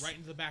 yes. right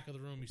into the back of the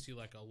room, you see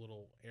like a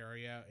little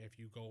area. If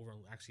you go over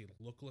and actually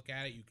look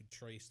at it, you can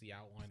trace the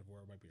outline of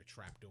where it might be a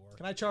trapdoor.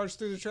 Can I charge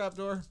through the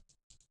trapdoor?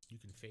 You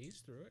can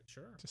phase through it,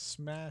 sure. Just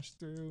smash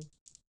through.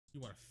 You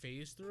want to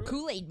phase through it?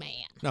 Kool-Aid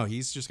Man. No,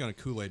 he's just gonna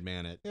Kool-Aid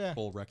man it. Yeah.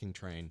 Full wrecking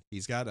train.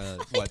 He's got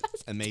a what?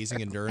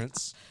 Amazing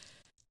endurance.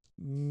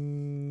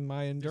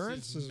 My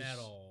endurance This is is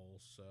metal,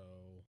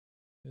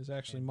 so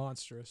actually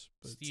monstrous.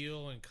 But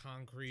steel and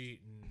concrete.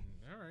 And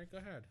all right, go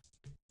ahead.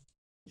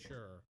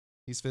 Sure.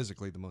 He's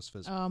physically the most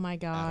physical. Oh my out of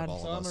god. all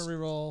so of I'm us. gonna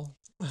re-roll.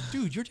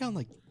 Dude, you're down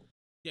like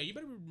Yeah, you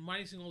better be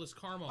minusing all this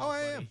karma. Oh,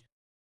 I buddy. am.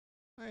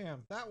 I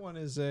am. That one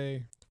is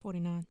a.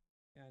 49.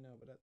 Yeah, I know,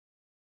 but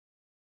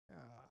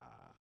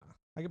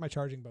I get my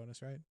charging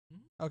bonus, right?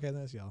 Mhm. Okay,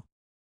 then it's yellow.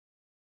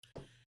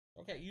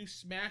 Okay, you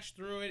smash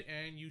through it,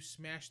 and you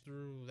smash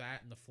through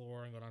that and the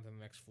floor and go down to the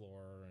next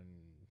floor, and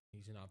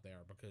he's not there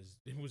because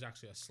it was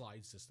actually a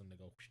slide system to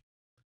go.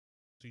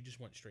 So you just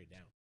went straight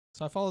down.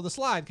 So I follow the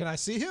slide. Can I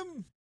see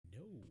him?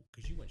 No,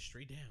 because you went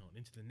straight down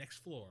into the next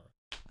floor.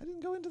 I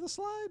didn't go into the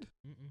slide.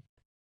 Mm-mm.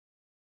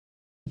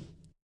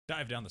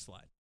 Dive down the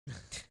slide.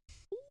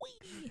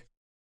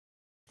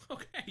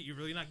 Okay, you're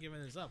really not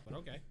giving this up, but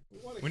okay.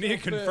 We need to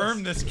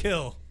confirm this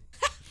kill.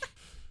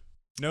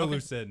 No Okay.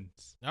 loose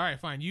ends. All right,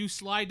 fine. You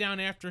slide down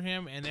after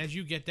him, and as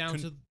you get down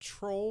to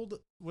Controlled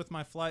with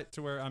my flight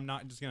to where I'm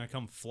not just going to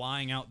come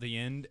flying out the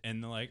end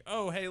and like,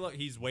 oh, hey, look,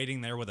 he's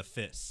waiting there with a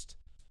fist.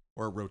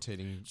 Or a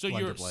rotating so blender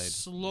you're blade.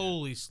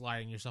 slowly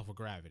sliding yourself with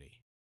gravity.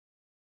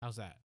 How's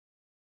that?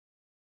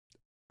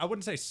 I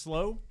wouldn't say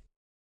slow.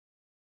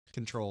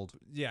 Controlled.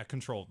 Yeah,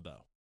 controlled,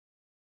 though.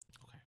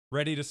 Okay.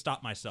 Ready to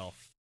stop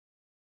myself.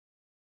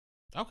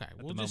 Okay,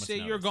 the we'll just moment's say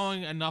you're notice.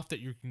 going enough that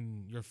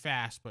you're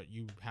fast, but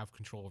you have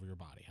control of your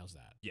body. How's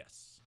that?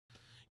 Yes.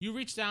 You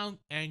reach down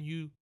and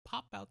you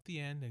pop out the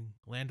end and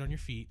land on your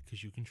feet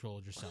because you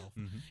controlled yourself,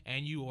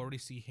 and you already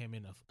see him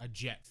in a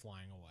jet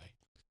flying away.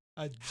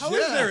 A How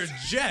is there a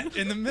jet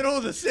in the middle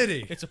of the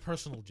city? It's a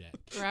personal jet.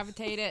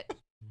 Gravitate it.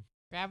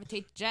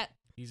 Gravitate the jet.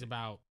 He's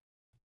about,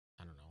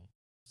 I don't know,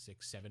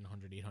 600,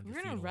 700, 800 We're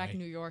feet going to wreck away.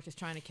 New York just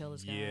trying to kill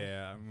this guy.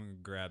 Yeah, I'm going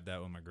to grab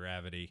that with my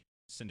gravity.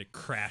 Send it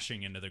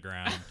crashing into the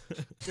ground.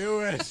 Do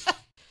it.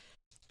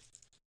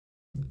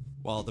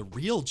 While the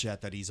real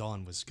jet that he's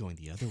on was going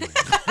the other way.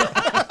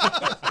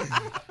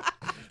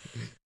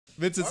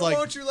 Vincent's Why like,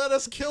 won't you let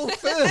us kill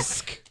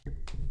Fisk?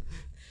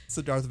 it's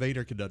the Darth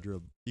Vader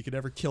conundrum. You can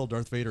never kill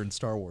Darth Vader in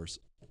Star Wars.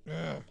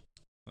 Ugh.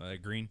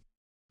 Green.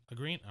 A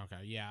green?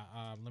 Okay, yeah.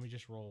 Let me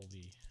just roll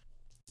the...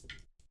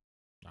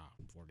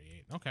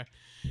 48. Okay.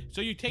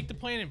 So you take the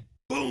plane and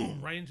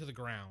boom, right into the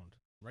ground.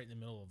 Right in the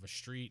middle of a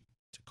street.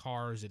 To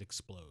cars, it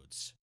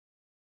explodes.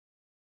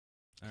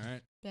 All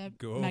right. Bad-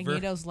 Go over.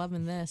 Magneto's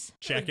loving this.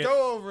 Check it.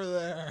 Go over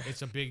there.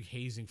 It's a big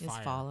hazing Just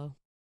fire. follow.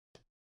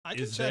 I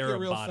can Is check there it a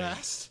real body?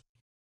 fast.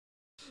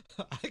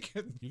 I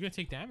can. You're going to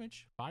take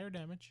damage. Fire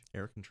damage.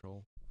 Air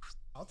control.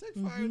 I'll take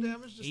fire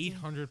damage. Just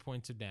 800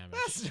 points of damage.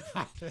 That's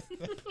not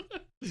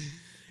it.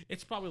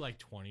 It's probably like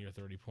 20 or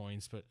 30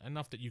 points, but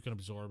enough that you can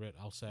absorb it,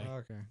 I'll say.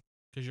 Okay.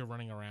 Because you're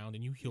running around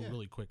and you heal Yeah.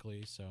 really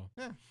quickly, so...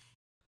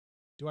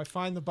 Do I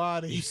find the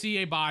body? You see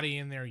a body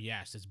in there,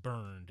 yes. It's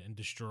burned and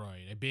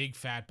destroyed. A big,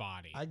 fat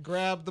body. I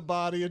grab the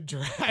body and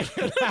drag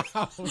it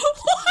out. So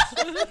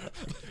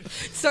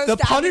The stop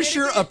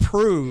Punisher it.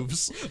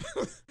 approves.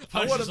 I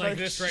want Punisher's to like make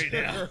this right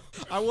now.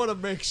 I want to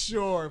make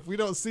sure if we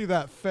don't see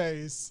that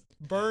face,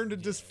 burned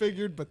and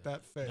disfigured, but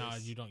that face. No,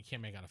 you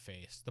can't make out a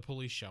face. The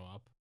police show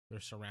up. They're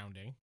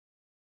surrounding.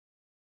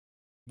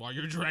 While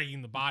you're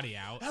dragging the body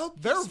out. Help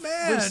They're this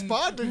man.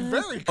 responding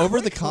very quickly. Over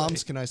the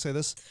comms, can I say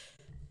this?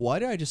 Why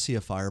did I just see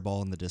a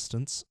fireball in the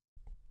distance?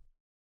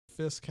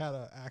 Fisk had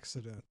an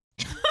accident.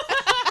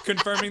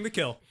 Confirming the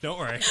kill. Don't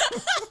worry.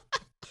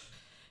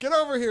 Get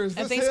over here. Is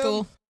I this think him? school.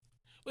 Well,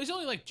 there's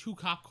only like 2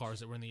 cop cars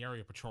that were in the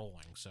area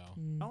patrolling, so.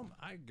 How am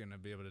I going to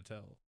be able to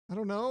tell? I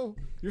don't know.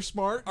 You're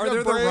smart. You Are got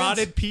there brains. the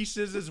rotted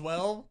pieces as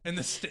well? And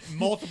the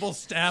multiple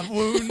stab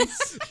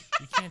wounds?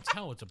 You can't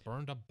tell. It's a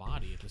burned up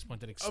body at this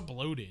point that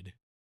exploded.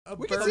 A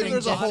We can see burning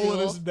there's a body- hole in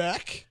his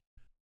neck.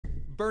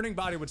 Burning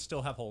body would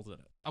still have holes in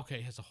it. Okay,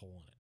 it has a hole in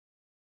it.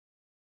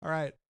 All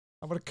right.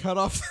 I'm going to cut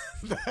off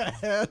the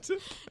head.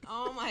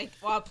 Oh my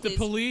God, The please.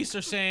 police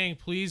are saying,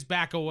 please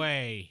back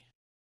away.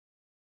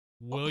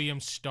 William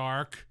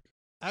Stark.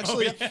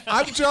 Actually, Oh, yeah.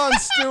 I'm John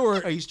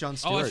Stewart. Oh, he's John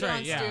Stewart. Oh, that's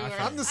right. John Yeah. Stewart.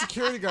 okay. I'm the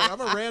security guard.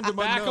 I'm a random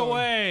Back unknown.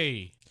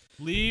 away.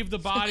 Leave the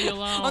body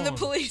alone. On the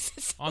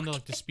police. On the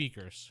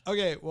speakers.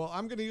 Okay, well,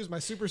 I'm going to use my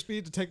super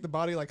speed to take the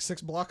body like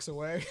 6 blocks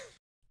away,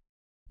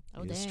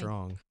 Oh, He's dang.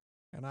 strong.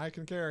 and I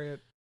can carry it.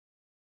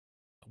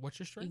 What's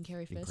your You can strength?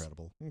 carry fists.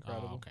 Incredible.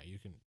 Incredible. Oh, okay. You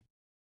can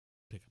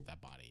pick up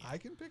that body. I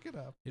can pick it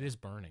up. It is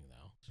burning,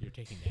 though, so you're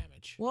taking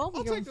damage. Well,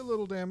 I'll take a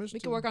little damage. we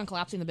to- can work on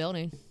collapsing the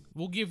building.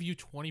 We'll give you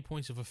 20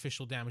 points of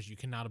official damage you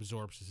cannot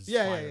absorb since it's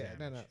Yeah, fire yeah.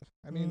 No, no. damage.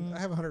 I mean, I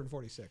have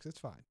 146. It's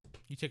fine.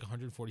 You take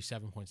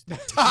 147 points of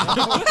damage.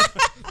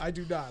 I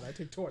do not. I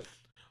take 20.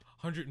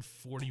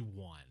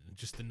 141.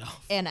 Just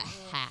enough. And a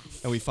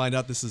half. And we find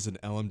out this is an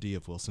LMD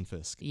of Wilson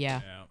Fisk.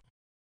 Yeah. Yeah.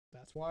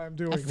 That's why I'm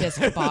doing A this.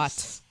 fist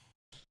bot.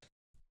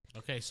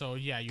 Okay, so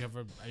yeah, you have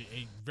a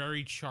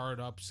very charred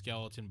up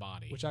skeleton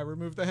body. Which I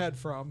removed the head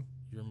from.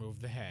 You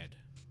remove the head.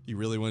 You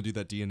really want to do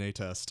that DNA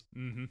test.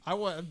 Mm-hmm. I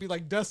want to be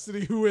like,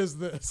 Destiny, who is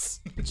this?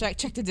 check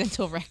the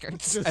dental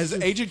records. Just- As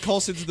Agent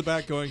Cole sits in the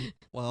back going,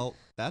 well,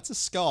 that's a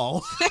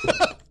skull.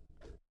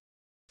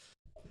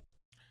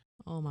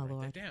 Oh my Write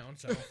lord. that down,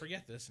 so I don't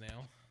forget this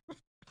now.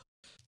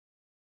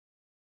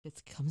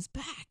 It comes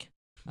back.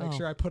 Make Oh.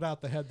 sure I put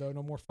out the head, though.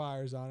 No more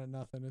fires on it.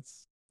 Nothing.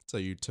 It's. So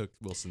you took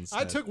Wilson's I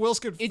head. took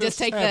Wilson. You just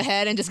Fisk's take the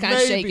head and just kind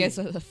of shake Maybe. it.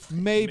 So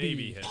Maybe.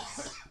 Maybe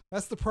hits.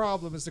 That's the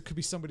problem. Is there could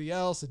be somebody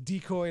else, a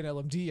decoy, an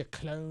LMD, a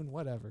clone,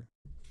 whatever.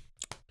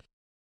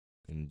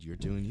 And you're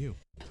doing you.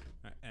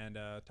 And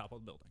topple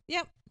the building.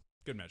 Yep.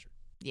 Good measure.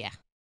 Yeah.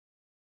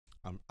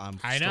 I'm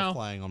I still know.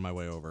 flying on my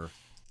way over.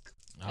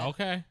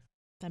 Okay.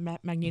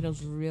 That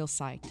Magneto's real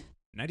psyched.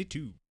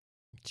 92.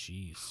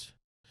 Jeez.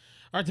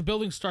 All right, the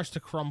building starts to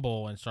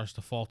crumble and starts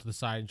to fall to the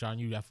side. John,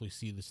 you definitely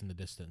see this in the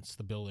distance.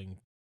 The building,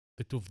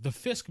 the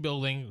Fisk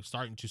building, is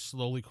starting to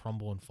slowly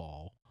crumble and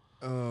fall.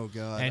 Oh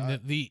god. And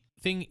the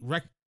thing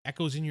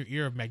echoes in your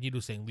ear of Magneto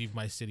saying, "Leave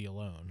my city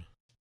alone."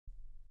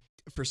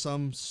 For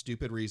some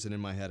stupid reason in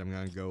my head, I'm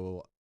gonna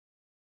go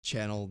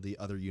channel the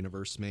other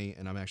universe me,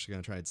 and I'm actually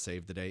gonna try and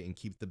save the day and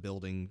keep the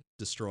building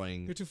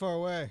destroying. You're too far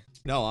away.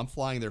 No, I'm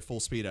flying their full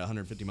speed at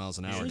 150 miles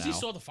an As hour soon as now. he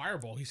saw the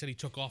fireball, he said he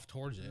took off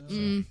towards it. So.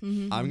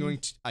 Mm-hmm. I'm going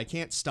to. I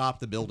can't stop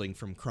the building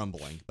from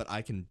crumbling, but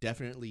I can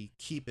definitely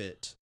keep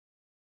it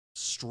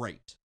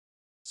straight.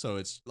 So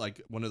it's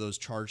like one of those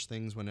charge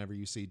things. Whenever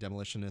you see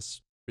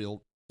demolitionists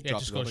build, Yeah,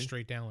 drop just the go building.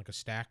 straight down like a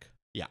stack.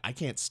 Yeah, I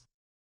can't.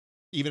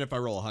 Even if I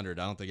roll 100,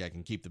 I don't think I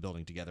can keep the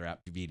building together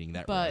after beating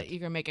that. But road. you're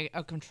gonna make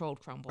a controlled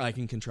crumble. I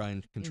can try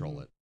and control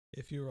Mhm. it.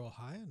 If you roll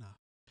high enough.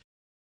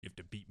 You have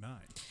to beat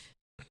mine.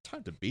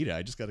 Time to beat it.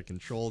 I just got to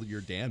control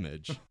your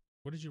damage.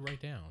 What did you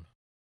write down?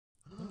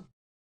 Oh,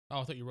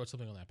 I thought you wrote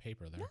something on that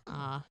paper there.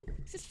 Ah,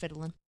 he's just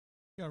fiddling.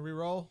 You gonna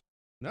re-roll?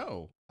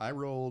 No, I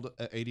rolled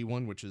a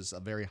 81, which is a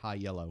very high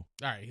yellow.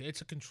 All right, it's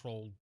a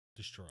controlled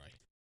destroy.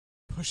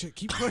 Push it.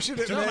 Keep pushing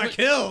it, Oh, man. my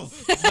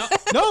kills!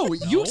 No,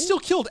 you No. still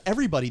killed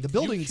everybody. The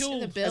buildings,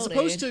 killed- In the as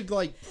opposed to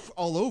like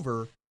all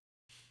over.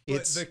 But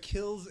It's the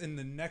kills in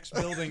the next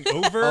building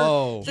over.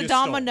 oh The You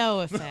domino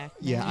effect.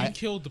 Yeah, man. You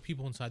killed the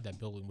people inside that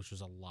building, which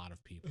was a lot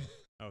of people.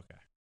 Okay.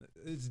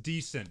 It's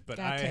decent, but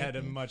God I take had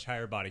a me. much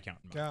higher body count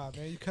in mine. God,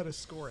 man, you cut his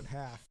score in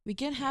half. We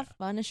can have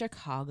fun in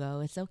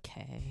Chicago. It's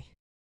okay.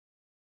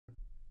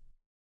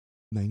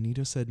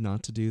 Magneto said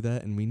not to do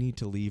that, and we need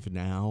to leave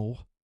now.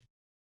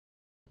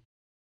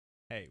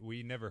 Hey,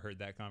 we never heard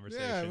that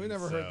conversation. Yeah, we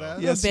never heard so-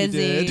 that. Yes, you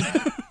busy. did.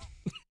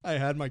 I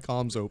had my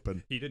comms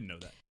open. He didn't know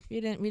that. We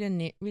didn't.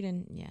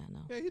 Yeah, no.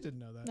 Yeah, you didn't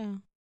know that.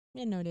 No.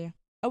 We had no idea.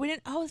 Oh, we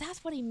didn't. Oh,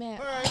 that's what he meant.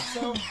 All right,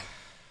 so,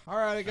 all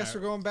right, I guess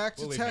All we're right, going back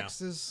to we'll leave now.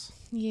 Texas.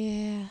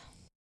 Yeah.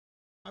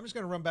 I'm just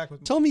gonna run back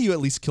with. Tell me you at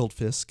least killed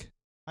Fisk.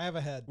 I have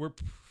a head. We're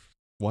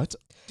What?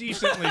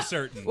 decently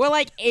certain. We're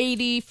like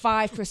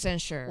 85%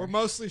 sure. We're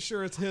mostly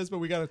sure it's his, but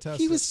we gotta test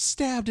He it. was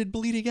stabbed and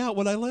bleeding out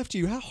when I left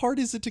you. How hard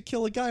is it to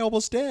kill a guy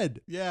almost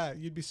dead? Yeah,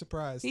 you'd be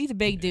surprised. He's a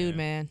big dude, Yeah.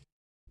 man.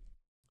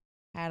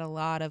 Had a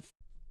lot of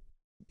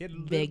He had a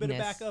little bigness. bit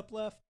of backup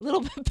left.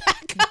 little bit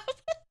back up.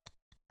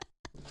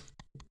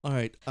 All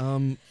right.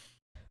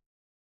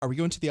 Are we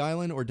going to the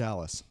island or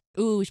Dallas?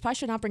 Ooh, we probably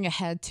should not bring a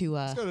head to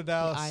Let's go to the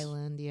Dallas.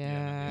 island. Yeah.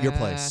 Yeah. Your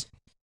place.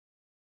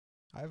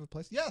 I have a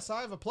place. Yes, I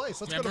have a place.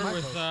 Let's go Remember to my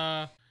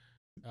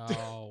with place.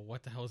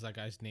 what the hell is that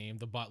guy's name?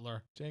 The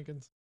butler.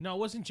 Jenkins. No, it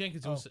wasn't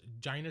Jenkins. It Oh. was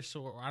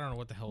Dinosaur. I don't know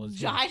what the hell it is.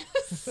 Giant.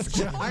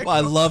 I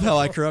love how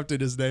I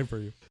corrupted his name for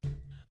you.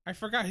 I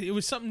forgot. It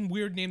was something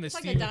weird name that It's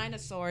like a Steven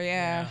dinosaur,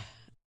 yeah.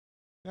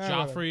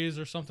 Joffrey's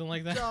or something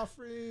like that.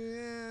 Joffrey.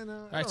 Yeah,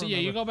 no, All right, so yeah,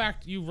 you go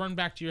back. You run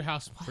back to your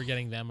house,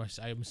 forgetting them.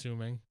 I'm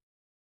assuming.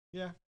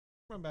 Yeah,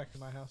 run back to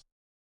my house.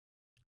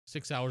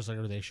 6 hours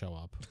later, they show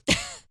up.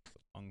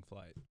 Long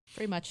flight.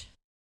 Pretty much.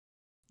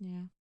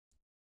 Yeah.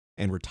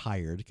 And we're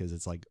tired because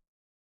it's like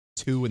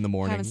 2 in the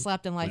morning. Haven't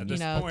slept in like, At this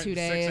 2 point,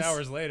 days. 6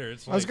 hours later,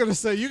 it's I was like gonna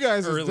say you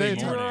guys is early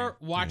daytime. morning. You're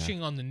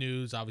watching on the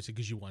news, obviously,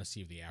 because you want to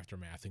see the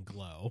aftermath and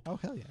glow Oh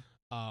hell yeah!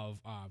 of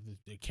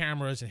the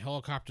cameras and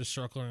helicopters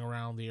circling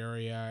around the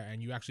area,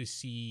 and you actually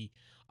see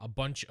a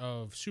bunch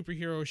of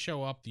superheroes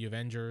show up. The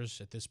Avengers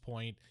at this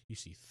point. You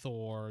see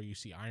Thor. You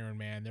see Iron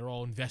Man. They're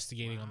all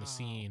investigating on the Wow.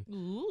 scene.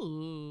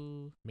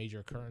 Ooh.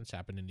 Major occurrence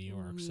happened in New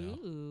York. So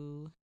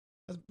Ooh.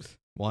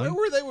 One? Where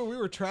were they when we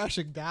were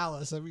trashing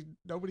Dallas? I mean,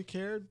 nobody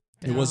cared.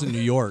 It wasn't New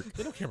York.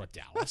 they don't care about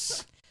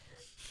Dallas.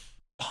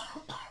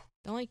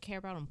 They only care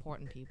about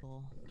important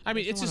people. I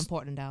mean, There's it's no one just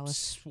important in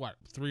Dallas. It's, what,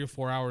 3 or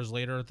 4 hours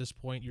later at this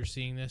point you're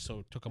seeing this, so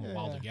it took them a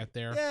while to Yeah. get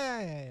there.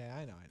 Yeah.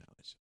 I know.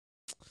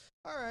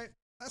 All right,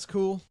 that's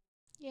cool.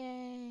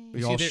 Yay. We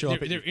You all see, show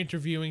up at- they're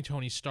interviewing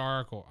Tony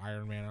Stark or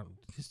Iron Man. I don't-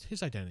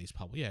 His identity's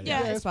public. Yeah, Yeah,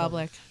 Yeah, it's it's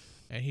public. public.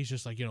 And he's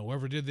just like,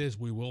 whoever did this,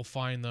 we will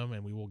find them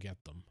and we will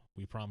get them.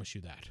 We promise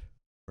you that.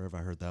 Where have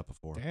I heard that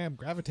before? Damn,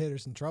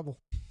 Gravitator's in trouble.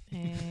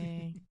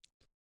 Hey.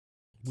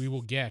 We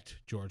will get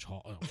George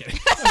Hall. Oh, okay.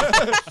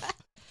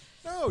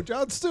 No,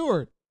 John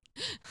Stewart.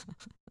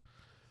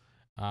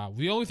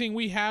 The only thing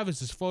we have is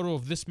this photo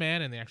of this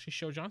man, and they actually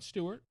show Jon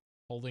Stewart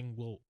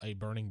holding a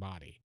burning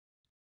body.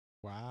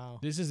 Wow.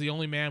 This is the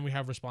only man we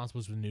have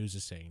responsible for the news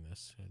is saying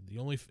this.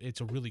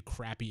 It's a really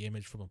crappy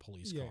image from a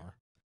police Yeah. car.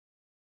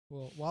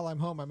 Well, while I'm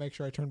home, I make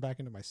sure I turn back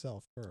into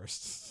myself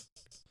first.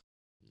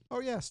 Oh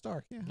yeah,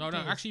 Stark. Yeah. No, okay.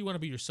 actually, you want to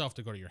be yourself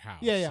to go to your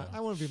house. Yeah. so.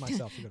 I want to be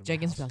myself. To go to my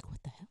Jenkins house. be like,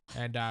 what the hell?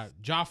 And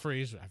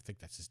Joffrey's, I think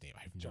that's his name.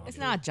 I have no It's idea.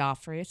 not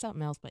Joffrey. It's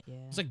something else, but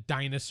yeah. It's like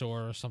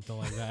dinosaur or something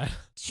like that.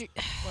 Ju-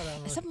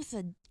 Whatever. Something with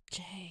a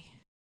J.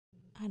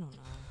 I don't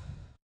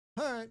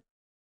know. All right.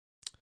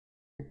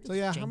 So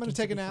yeah, I'm gonna Jenkins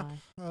take a would be nap.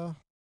 fine.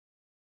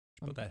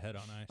 Put that head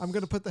on ice. I'm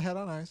gonna put the head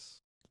on ice.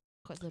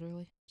 Quite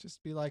literally.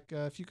 Just be like,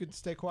 if you could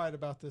stay quiet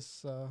about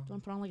this. Do I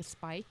put on like a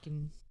spike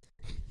and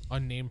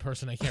Unnamed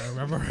person I can't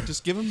remember.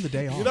 Just give him the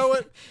day off. You know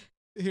what?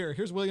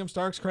 Here's William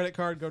Stark's credit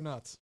card. Go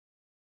nuts.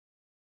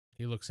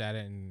 He looks at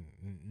it and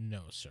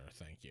no, sir,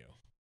 thank you.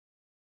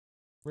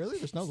 Really?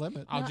 There's no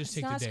limit. I'll Not- just it's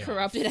take not the day as off.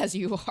 corrupted as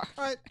you are.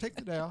 All right, take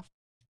the day off.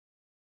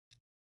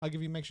 I'll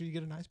give you. Make sure you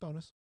get a nice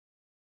bonus.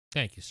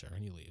 Thank you, sir.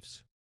 And he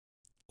leaves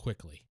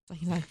quickly.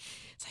 It's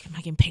like am I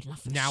getting paid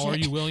enough for this Now, shit? are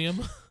you William?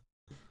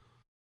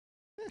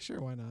 Yeah,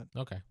 sure. Why not?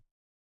 Okay.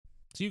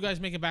 So you guys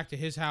make it back to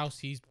his house.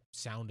 He's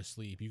sound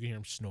asleep. You can hear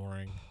him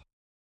snoring.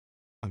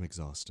 I'm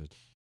exhausted.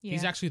 Yeah.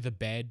 He's actually the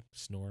bed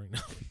snoring.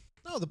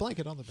 No, the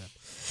blanket on the bed.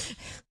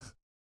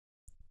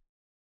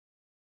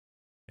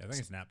 Yeah, I think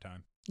it's nap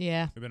time.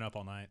 Yeah. We've been up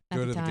all night. Go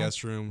to the Time.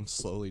 guest room,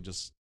 slowly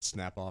just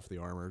snap off the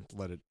armor,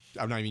 let it.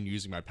 I'm not even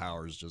using my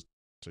powers, just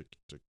to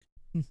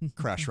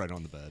crash right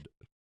on the bed.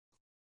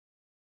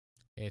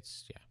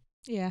 It's, yeah.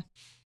 Yeah.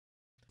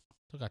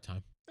 Still got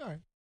time. All right.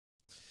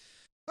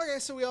 Okay,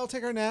 so we all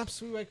take our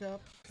naps. We wake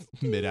up.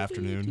 Mid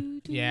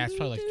afternoon. Yeah, it's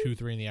probably like 2,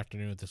 3 in the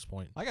afternoon at this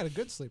point. I got a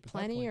good sleep.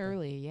 Plenty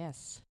early.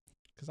 Yes.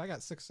 Because I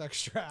got 6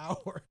 extra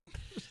hours.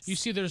 You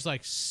see there's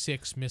like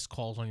 6 missed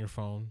calls on your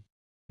phone.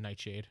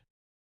 Nightshade.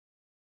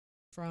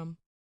 From.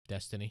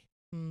 Destiny.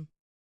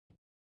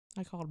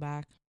 I called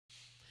back.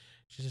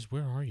 She says,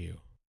 where are you?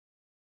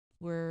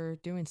 We're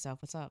doing stuff.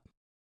 What's up?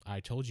 I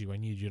told you I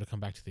needed you to come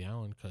back to the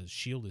island because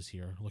S.H.I.E.L.D. is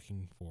here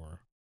looking for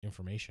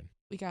information.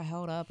 We got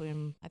held up,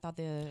 and I thought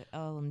the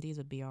LMDs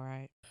would be all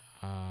right.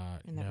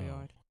 In that no.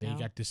 regard. They No?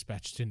 got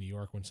dispatched to New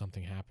York when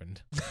something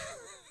happened.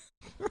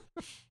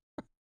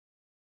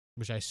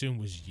 Which I assume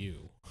was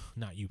you.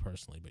 Not you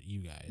personally, but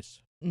you guys.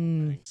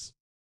 Thanks.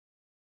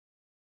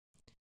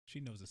 She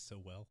knows us so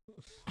well.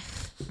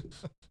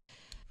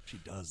 She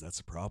does. That's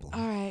a problem.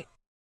 All right.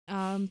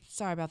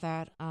 Sorry about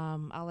that.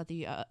 I'll let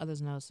the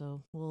others know,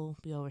 so we'll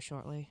be over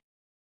shortly.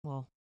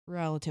 Well,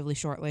 relatively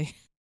shortly.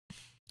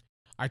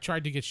 I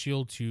tried to get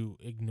S.H.I.E.L.D. to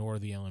ignore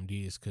the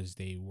LMDs because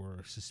they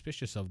were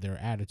suspicious of their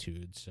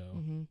attitude, so...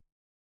 Mm-hmm.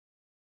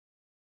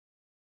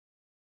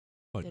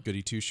 What, Did-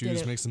 goody two did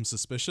shoes it- makes them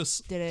suspicious?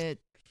 Did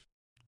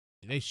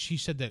it? She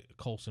said that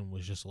Coulson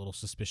was just a little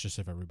suspicious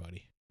of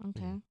everybody.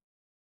 Okay.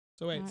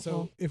 So wait, Alright, so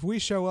well- if we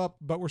show up,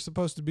 but we're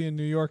supposed to be in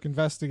New York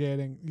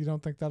investigating, you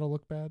don't think that'll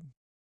look bad?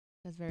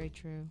 That's very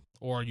true.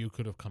 Or you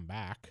could have come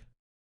back.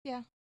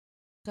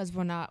 Because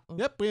we're not.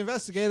 Yep, we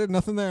investigated.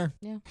 Nothing there.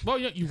 Well,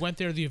 yeah, you went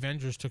there, the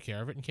Avengers took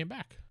care of it, and came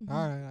back. Mhm.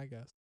 All right, I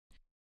guess.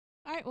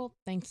 All right. Well,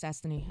 thanks,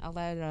 Destiny. I'll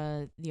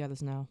let the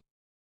others know.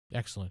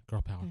 Excellent.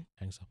 Girl power. Okay.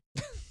 Hangs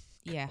up.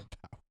 Yeah.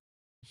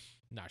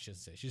 No, she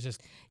doesn't say. She's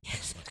just...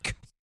 Yes.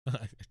 I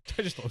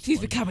just thought it was She's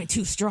funny. becoming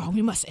too strong.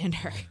 We must end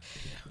her.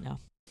 No.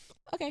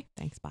 Okay.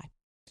 Thanks. Bye.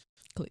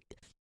 Click.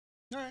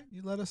 All right,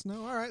 you let us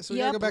know. All right, so we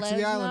Yep, gotta go back to let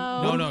the us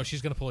island. know. No,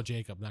 she's going to pull a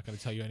Jacob. Not going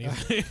to tell you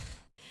anything.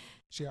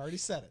 She already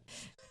said it.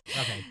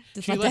 Okay.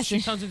 Just She let she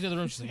Destiny- comes into the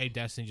room. She's like, hey,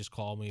 Destiny, just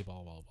call me,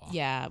 blah, blah, blah.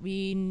 Yeah,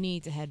 we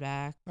need to head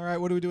back. All right,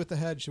 what do we do with the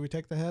head? Should we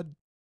take the head?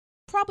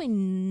 Probably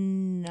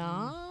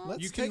not.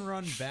 Let's You take- can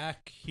run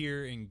back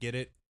here and get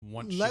it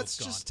once Let's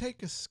S.H.I.E.L.D'S just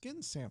take a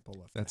skin sample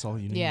of That's the all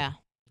head, you need. Yeah.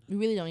 We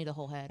really don't need the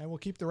whole head. and we'll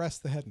keep the rest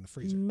of the head in the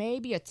freezer.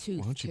 Maybe a tooth,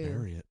 Why don't you too.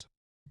 bury it?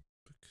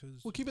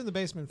 Because We'll keep it in the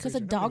basement. Because a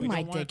freezer. dog Nobody- we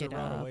might don't want it dig to it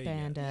rot up. away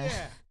And,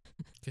 Yeah.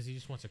 Because he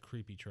just wants a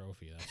creepy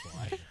trophy. That's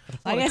why.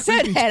 like a I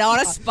said, creepy head on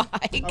a spot.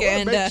 spike. I want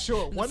And to make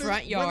sure in the when,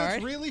 front when yard.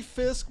 it's really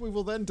Fisk, we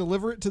will then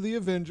deliver it to the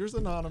Avengers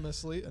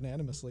anonymously.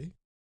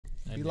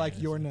 Be like,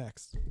 you're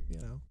next. You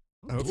know,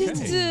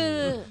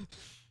 Okay.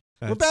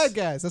 we're bad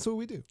guys. That's what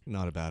we do.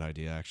 Not a bad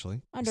idea,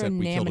 actually. Under Except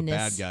we killed a bad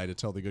anonymous. guy to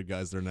tell the good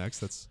guys they're next.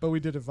 That's But we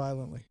did it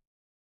violently.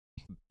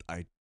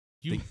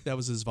 You, think that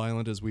was as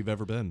violent as we've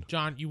ever been.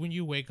 John, when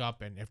you wake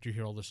up and after you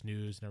hear all this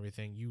news and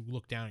everything, you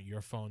look down at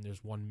your phone.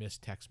 There's one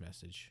missed text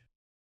message.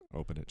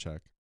 Open it,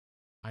 check.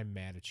 I'm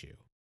mad at you.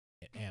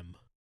 M.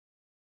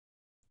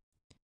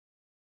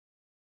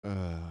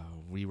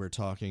 We were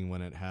talking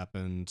when it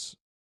happened.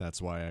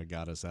 That's why I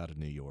got us out of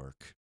New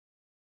York.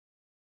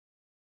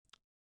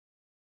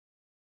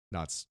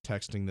 Not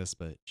texting this,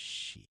 but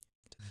shit.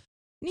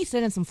 You need to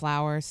send in some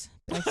flowers.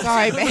 Like,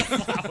 sorry, man.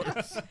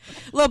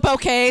 Little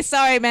bouquet.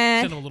 Sorry,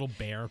 man. Send him a little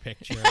bear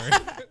picture.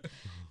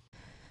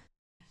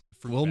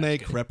 We'll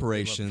make basket.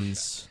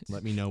 reparations.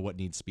 Let me know what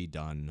needs to be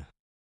done.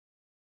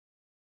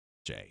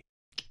 Jay.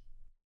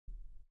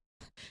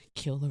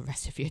 Kill the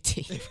rest of your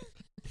team.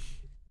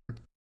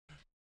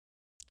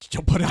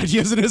 Don't put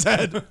ideas in his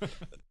head.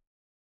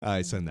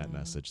 I send that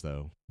message,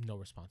 though. No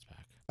response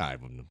back.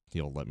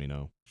 He'll let me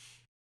know.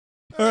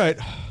 All right.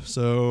 I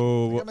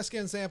So, got my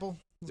skin sample.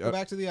 Let's go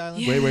back to the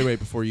island. wait.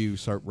 Before you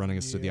start running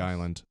us to the Yes.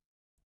 island,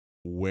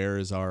 where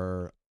is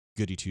our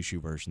goody two-shoe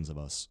versions of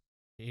us?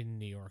 In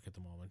New York at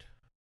the moment.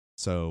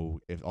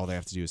 So, if all they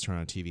have to do is turn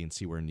on TV and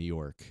see we're in New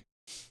York,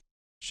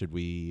 should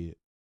we...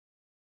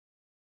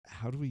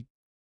 How do we...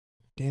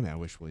 Damn it, I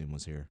wish William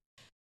was here.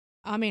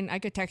 I mean, I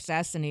could text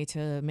Destiny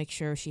to make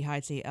sure she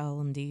hides the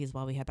LMDs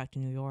while we head back to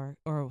New York,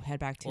 or head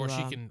back to. Or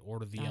she can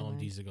order the Island.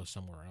 LMDs to go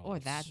somewhere else. Or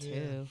that Yeah.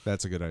 too.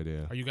 That's a good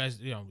idea. Are you guys,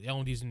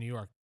 LMDs in New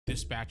York,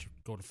 dispatch,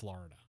 go to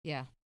Florida.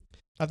 Yeah.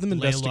 Have them Lay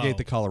investigate low.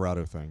 the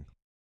Colorado thing.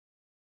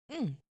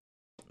 Mm.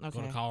 Go to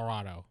Okay.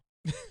 Colorado.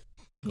 Go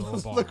to a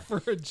Let's bar. look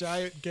for a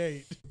giant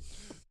gate.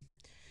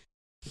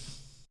 A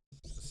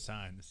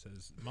sign that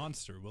says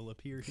 "Monster will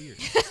appear here."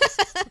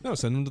 No,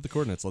 send them to the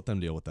coordinates. Let them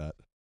deal with that.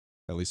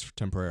 At least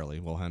temporarily.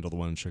 We'll handle the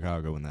one in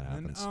Chicago when that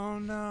And happens. oh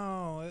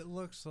no, it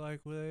looks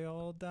like they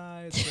all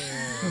died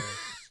there.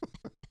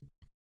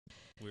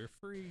 We're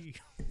free.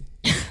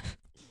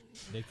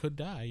 They could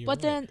die. You're But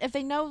right. then, if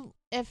they know,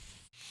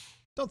 if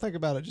Don't think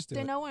about it. Just do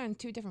they it. know we're in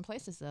 2 different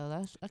places, though,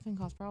 that can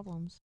cause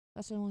problems.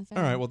 That's the only thing.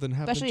 All right, well then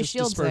have them Especially if just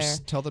Shield's disperse.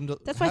 there. Tell them to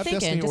That's my have thinking,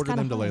 Destiny just order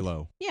kinda them to lay hide.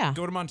 low. Yeah.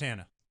 Go to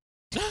Montana.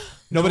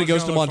 Nobody No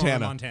goes one's to gonna look for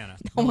Montana. Montana.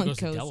 No No one goes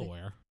to goes there.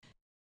 Delaware.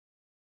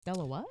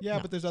 Delaware what? Yeah,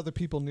 No. but there's other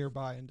people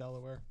nearby in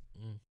Delaware.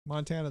 Mm.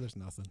 Montana, there's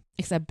nothing.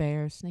 Except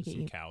bears. They get Some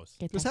eaten. cows.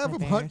 Get Just attacked have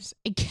by 'em hunt- bears.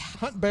 A cow.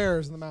 Hunt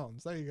bears in the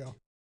mountains. There you go.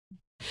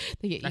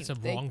 They get That's a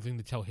eaten. wrong thing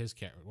to tell his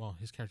character. Well,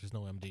 his character's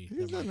no MD. He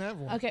Never doesn't mind. have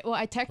one. Okay, well,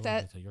 I text Wrong that.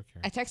 thing to tell your I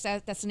character. text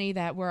that Destiny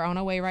that we're on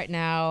our way right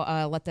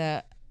now.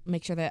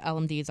 Make sure the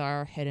LMDs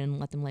are hidden.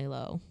 Let them lay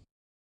low,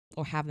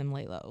 or have them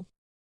lay low.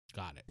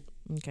 Got it.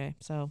 Okay,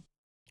 so All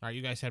right,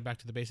 you guys head back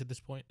to the base at this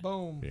point.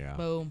 Boom. Yeah.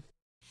 boom.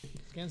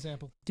 Scan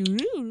sample.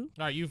 Doo-doo.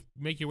 All right, you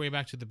make your way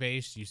back to the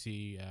base. You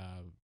see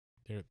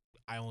their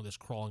island is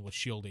crawling with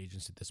shield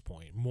agents at this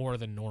point, more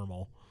than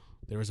normal.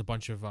 There is a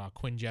bunch of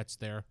Quinjets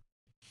there.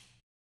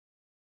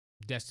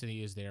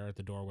 Destiny is there at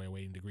the doorway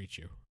waiting to greet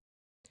you.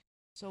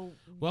 So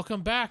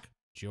Welcome back,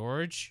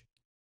 George.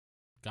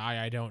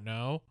 Guy I don't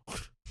know.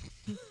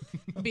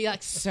 be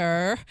like,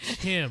 sir.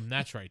 Tim,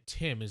 that's right.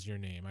 Tim is your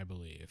name, I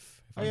believe.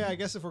 If Oh I'm- yeah, I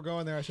guess if we're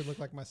going there, I should look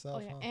like Oh,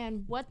 myself. yeah. huh?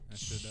 And what I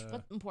should,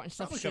 what important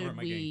stuff probably cover should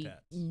my gang we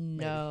tats.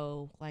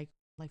 know, like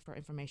for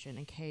information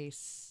in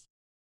case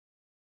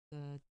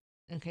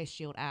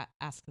Shield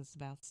asks us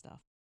about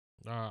stuff.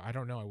 I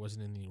don't know. I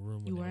wasn't in the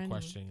room You when they weren't in were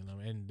the- questioning them,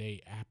 and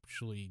they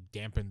actually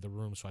dampened the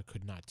room, so I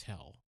could not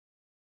tell.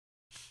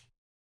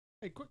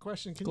 Hey, quick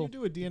question. Can Cool. you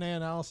do a DNA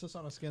analysis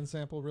on a skin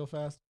sample real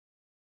fast?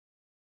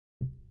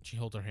 She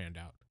held her hand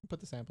out. Put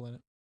the sample in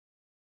it.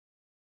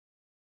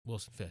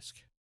 Wilson Fisk.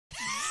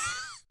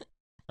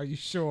 Are you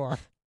sure?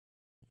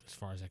 As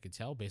far as I could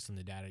tell, based on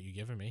the data you've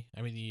given me.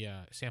 I mean, the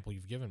sample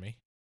you've given me.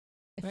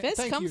 If Th- Fisk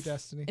thank comes, you,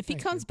 Destiny. if he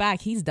Thank comes you.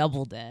 back, he's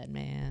double dead,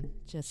 man.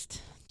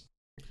 Just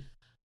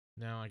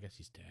No, I guess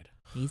he's dead.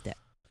 he's dead.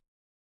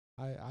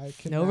 I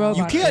can. No now- robot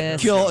You can't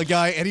Fisk. kill a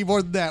guy any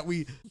more than that.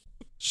 We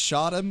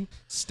shot him,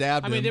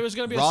 stabbed I him. mean, there was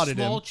going to be a rotted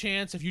small him,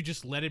 chance if you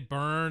just let it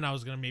burn. I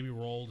was going to maybe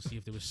roll to see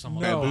if there was some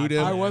No, other bambooed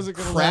him, I wasn't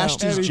gonna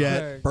crashed let his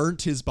jet, anything.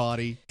 burnt his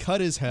body, cut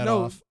his head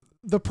No, off.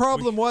 the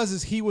problem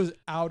is he was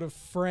out of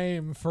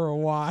frame for a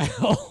while.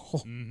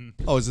 Mm-hmm.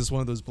 Oh, is this one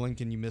of those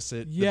blink and you miss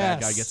it? The yes,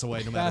 bad guy gets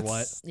away no matter what.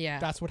 that's- Yeah.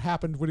 That's what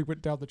happened when he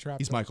went down the trap.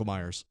 He's door. Michael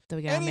Myers. So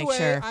we gotta Anyway, make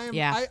sure.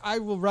 I I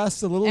will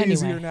rest a little Anyway.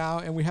 easier now,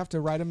 and we have to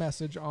write a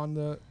message on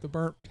the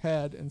burnt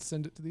head and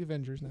send it to the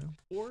Avengers now.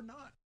 Or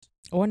not.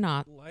 Or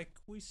not. Like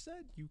we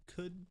said, you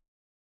could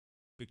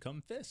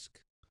become Fisk.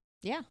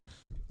 Yeah.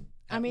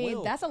 I At mean,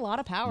 will. that's a lot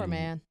of power, Mhm.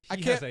 man. I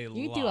He can't- has a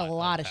You do a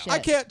lot of power. shit. I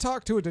can't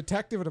talk to a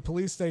detective at a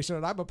police station,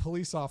 and I'm a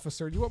police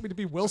officer. Do you want me to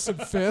be Wilson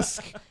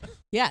Fisk?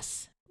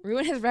 Yes.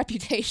 Ruin his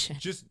reputation.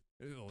 Just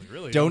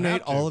really don't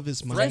Donate have to. all of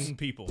his money Threaten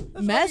people. That's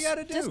all Mess, you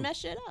gotta do. just mess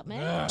shit up,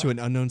 man. Ugh. to an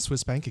unknown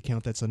Swiss bank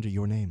account that's under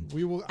your name.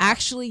 We will.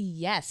 Actually,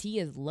 yes, he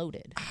is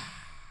loaded.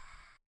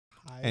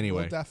 I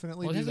Anyway. will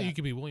definitely Well, it do seems like that. you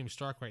could be William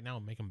Stark right now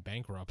and make him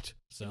bankrupt.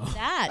 So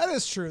That That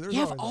is true. There's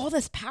you have always all that.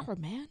 this power,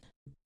 man.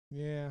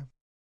 Yeah.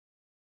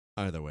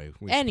 Either way,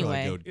 we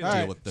Anyway. should probably go All deal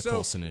right, with the so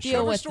Coulson issue. deal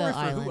Cover with story the for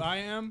who island. I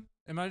am.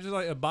 Am I just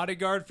like a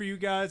bodyguard for you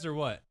guys or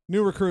what?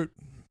 New recruit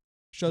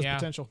shows Yeah.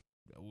 potential.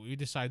 we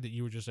decided that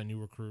you were just a new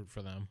recruit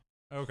for them.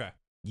 Okay.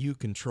 You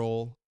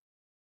control.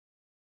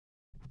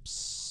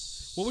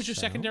 What was your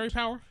secondary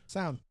power?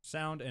 Sound.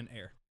 Sound and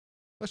air.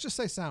 Let's just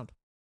say sound.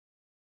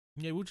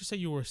 Yeah, we'll just say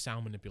you were a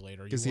sound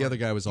manipulator. Because You the other weren't-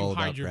 guy was you all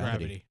hide about your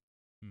gravity.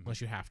 Mhm.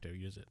 unless you have to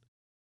use it.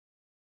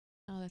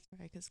 Oh, that's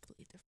right. Because it's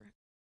completely different.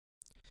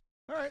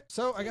 All right.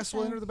 So I guess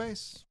we'll Okay. enter the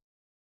base.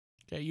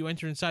 Okay, you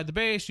enter inside the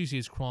base. You see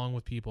it's crawling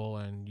with people,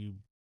 and you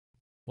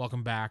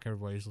welcome back.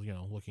 Everybody's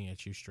looking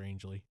at you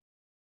strangely.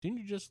 Didn't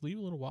you just leave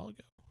a little while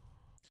ago?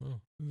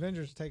 Oh,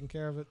 Avengers are taking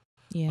care of it.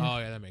 Yeah. oh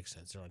yeah, that makes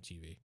sense. They're on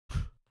TV.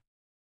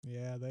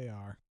 Yeah, they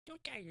are. You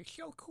guys are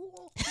so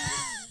cool.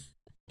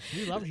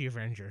 We love the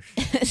Avengers.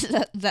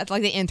 That's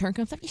like the intern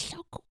comes up. You're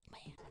so cool,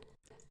 man.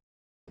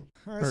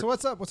 All right. So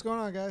what's up? What's going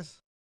on,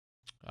 guys?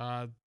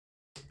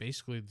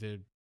 Basically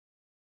the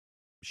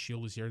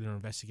Shield is here. They're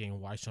investigating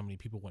why so many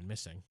people went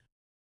missing.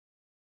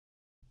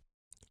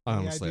 I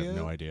Any honestly have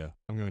idea? no idea.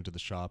 I'm going to the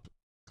shop.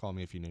 Call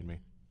me if you need me.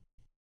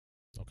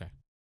 Okay.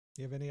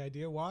 You have any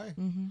idea why?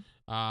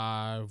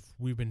 Mm-hmm.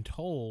 We've been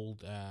told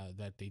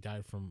that they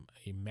died from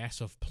a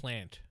massive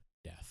plant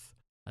death.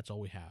 That's all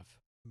we have.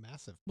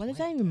 Massive. What is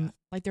that plant even? death.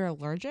 Like they're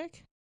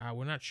allergic?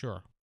 We're not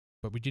sure.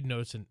 but we did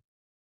notice a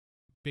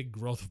big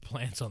growth of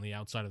plants on the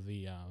outside of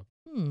the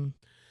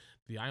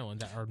island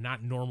that are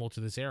not normal to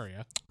this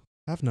area.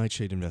 Have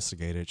Nightshade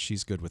investigate it.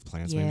 She's good with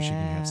plants. Maybe she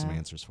can have some Yeah.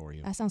 answers for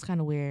you. That sounds kind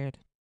of weird.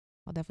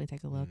 I'll definitely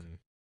take a look.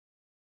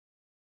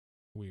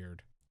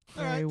 Weird.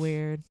 All Very right.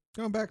 weird.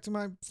 Going back to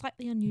my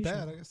Slightly unusual.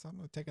 bed, I guess I'm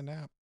gonna take a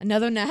nap.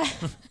 Another nap.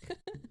 Why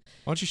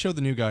don't you show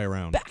the new guy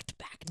around? Back to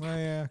back. Oh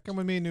yeah, come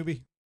with me,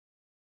 newbie.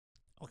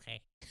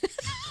 Okay. Is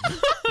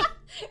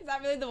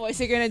that really the voice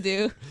you're gonna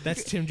do?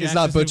 That's Tim It's Jackson's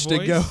not Butch new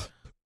Dingo. voice?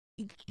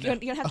 You're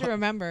gonna have to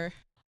remember.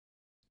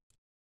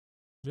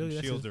 Really?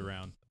 That's Shields his-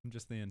 around. I'm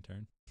just the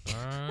intern.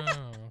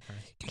 Oh, okay.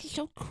 That's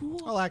so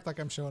cool. I'll act like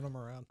I'm showing him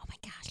around. Oh my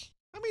gosh.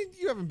 I mean,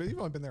 you've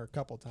only been there a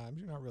couple times.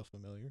 You're not real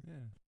familiar. Yeah.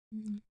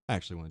 Mhm. I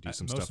actually want to do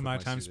some stuff. Most of with my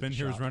suit time at spent the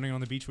here was shop. running on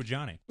the beach with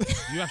Johnny.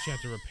 You actually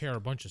have to repair a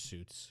bunch of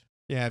suits.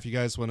 Yeah, if you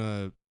guys want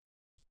to,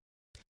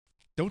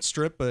 don't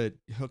strip, but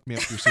hook me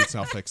up with your suits and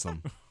I'll fix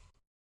them.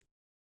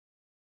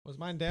 Was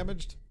mine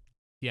damaged?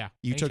 Yeah.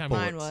 You took anytime-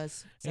 bullets. Mine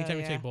was. So, Anytime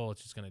you yeah. take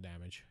bullets, it's going to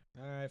damage.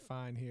 All right,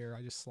 fine. Here,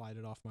 I just slide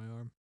it off my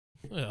arm.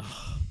 Ugh.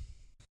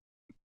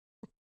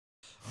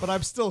 But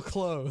I'm still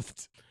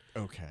clothed.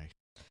 Okay.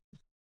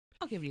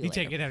 I'll give you. You later.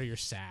 take it out of your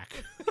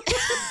sack.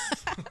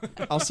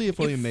 I'll see if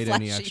You William made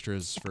any fleshy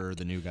extras for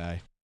the new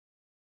guy.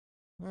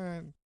 All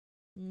right.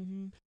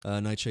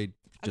 Mm-hmm. Nightshade,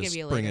 I'll just give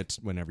you bring later. it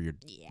whenever you're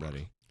Yeah.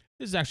 ready.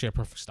 This is actually a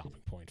perfect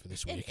stopping point for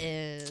this It week.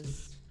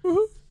 is.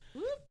 So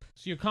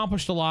you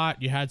accomplished a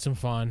lot. You had some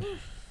fun.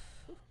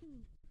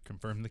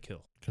 Confirm the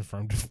kill.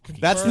 Confirmed.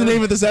 That's the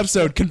name of this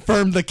episode.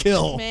 Confirm the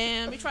kill.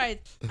 Man, we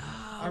tried.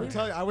 I would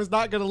tell you, I was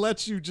not gonna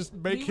let you just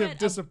make we him went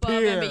disappear.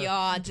 above and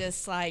beyond.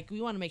 Just like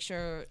we want to make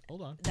sure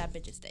Hold on. that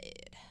bitch is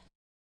dead.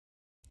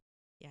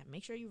 Yeah,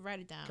 make sure you write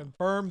it down.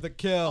 Confirm the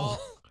kill.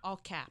 All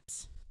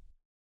caps.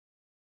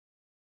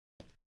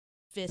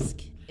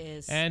 Fisk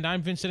is. And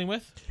I'm Vince sitting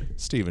with.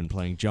 Steven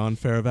playing John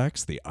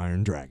Fairfax, the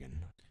Iron Dragon.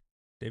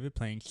 David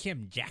playing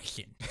Kim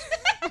Jackson.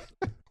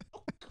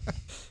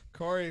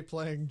 Corey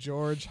playing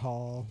George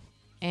Hall.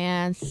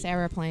 And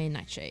Sarah playing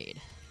Nightshade.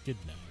 Good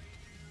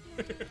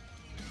night.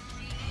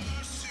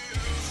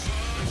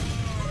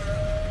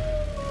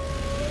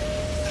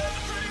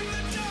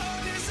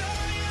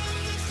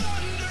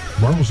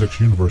 Marvel's X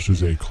Universe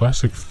is a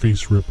classic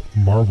face rip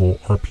Marvel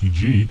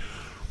RPG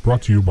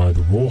brought to you by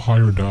the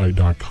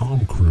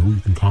RollHigherDie.com crew.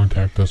 You can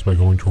contact us by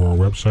going to our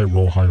website,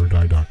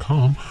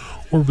 RollHigherDie.com,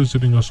 or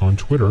visiting us on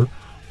Twitter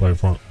by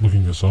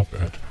looking us up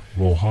at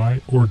Roll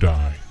High or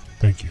Die.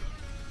 Thank you.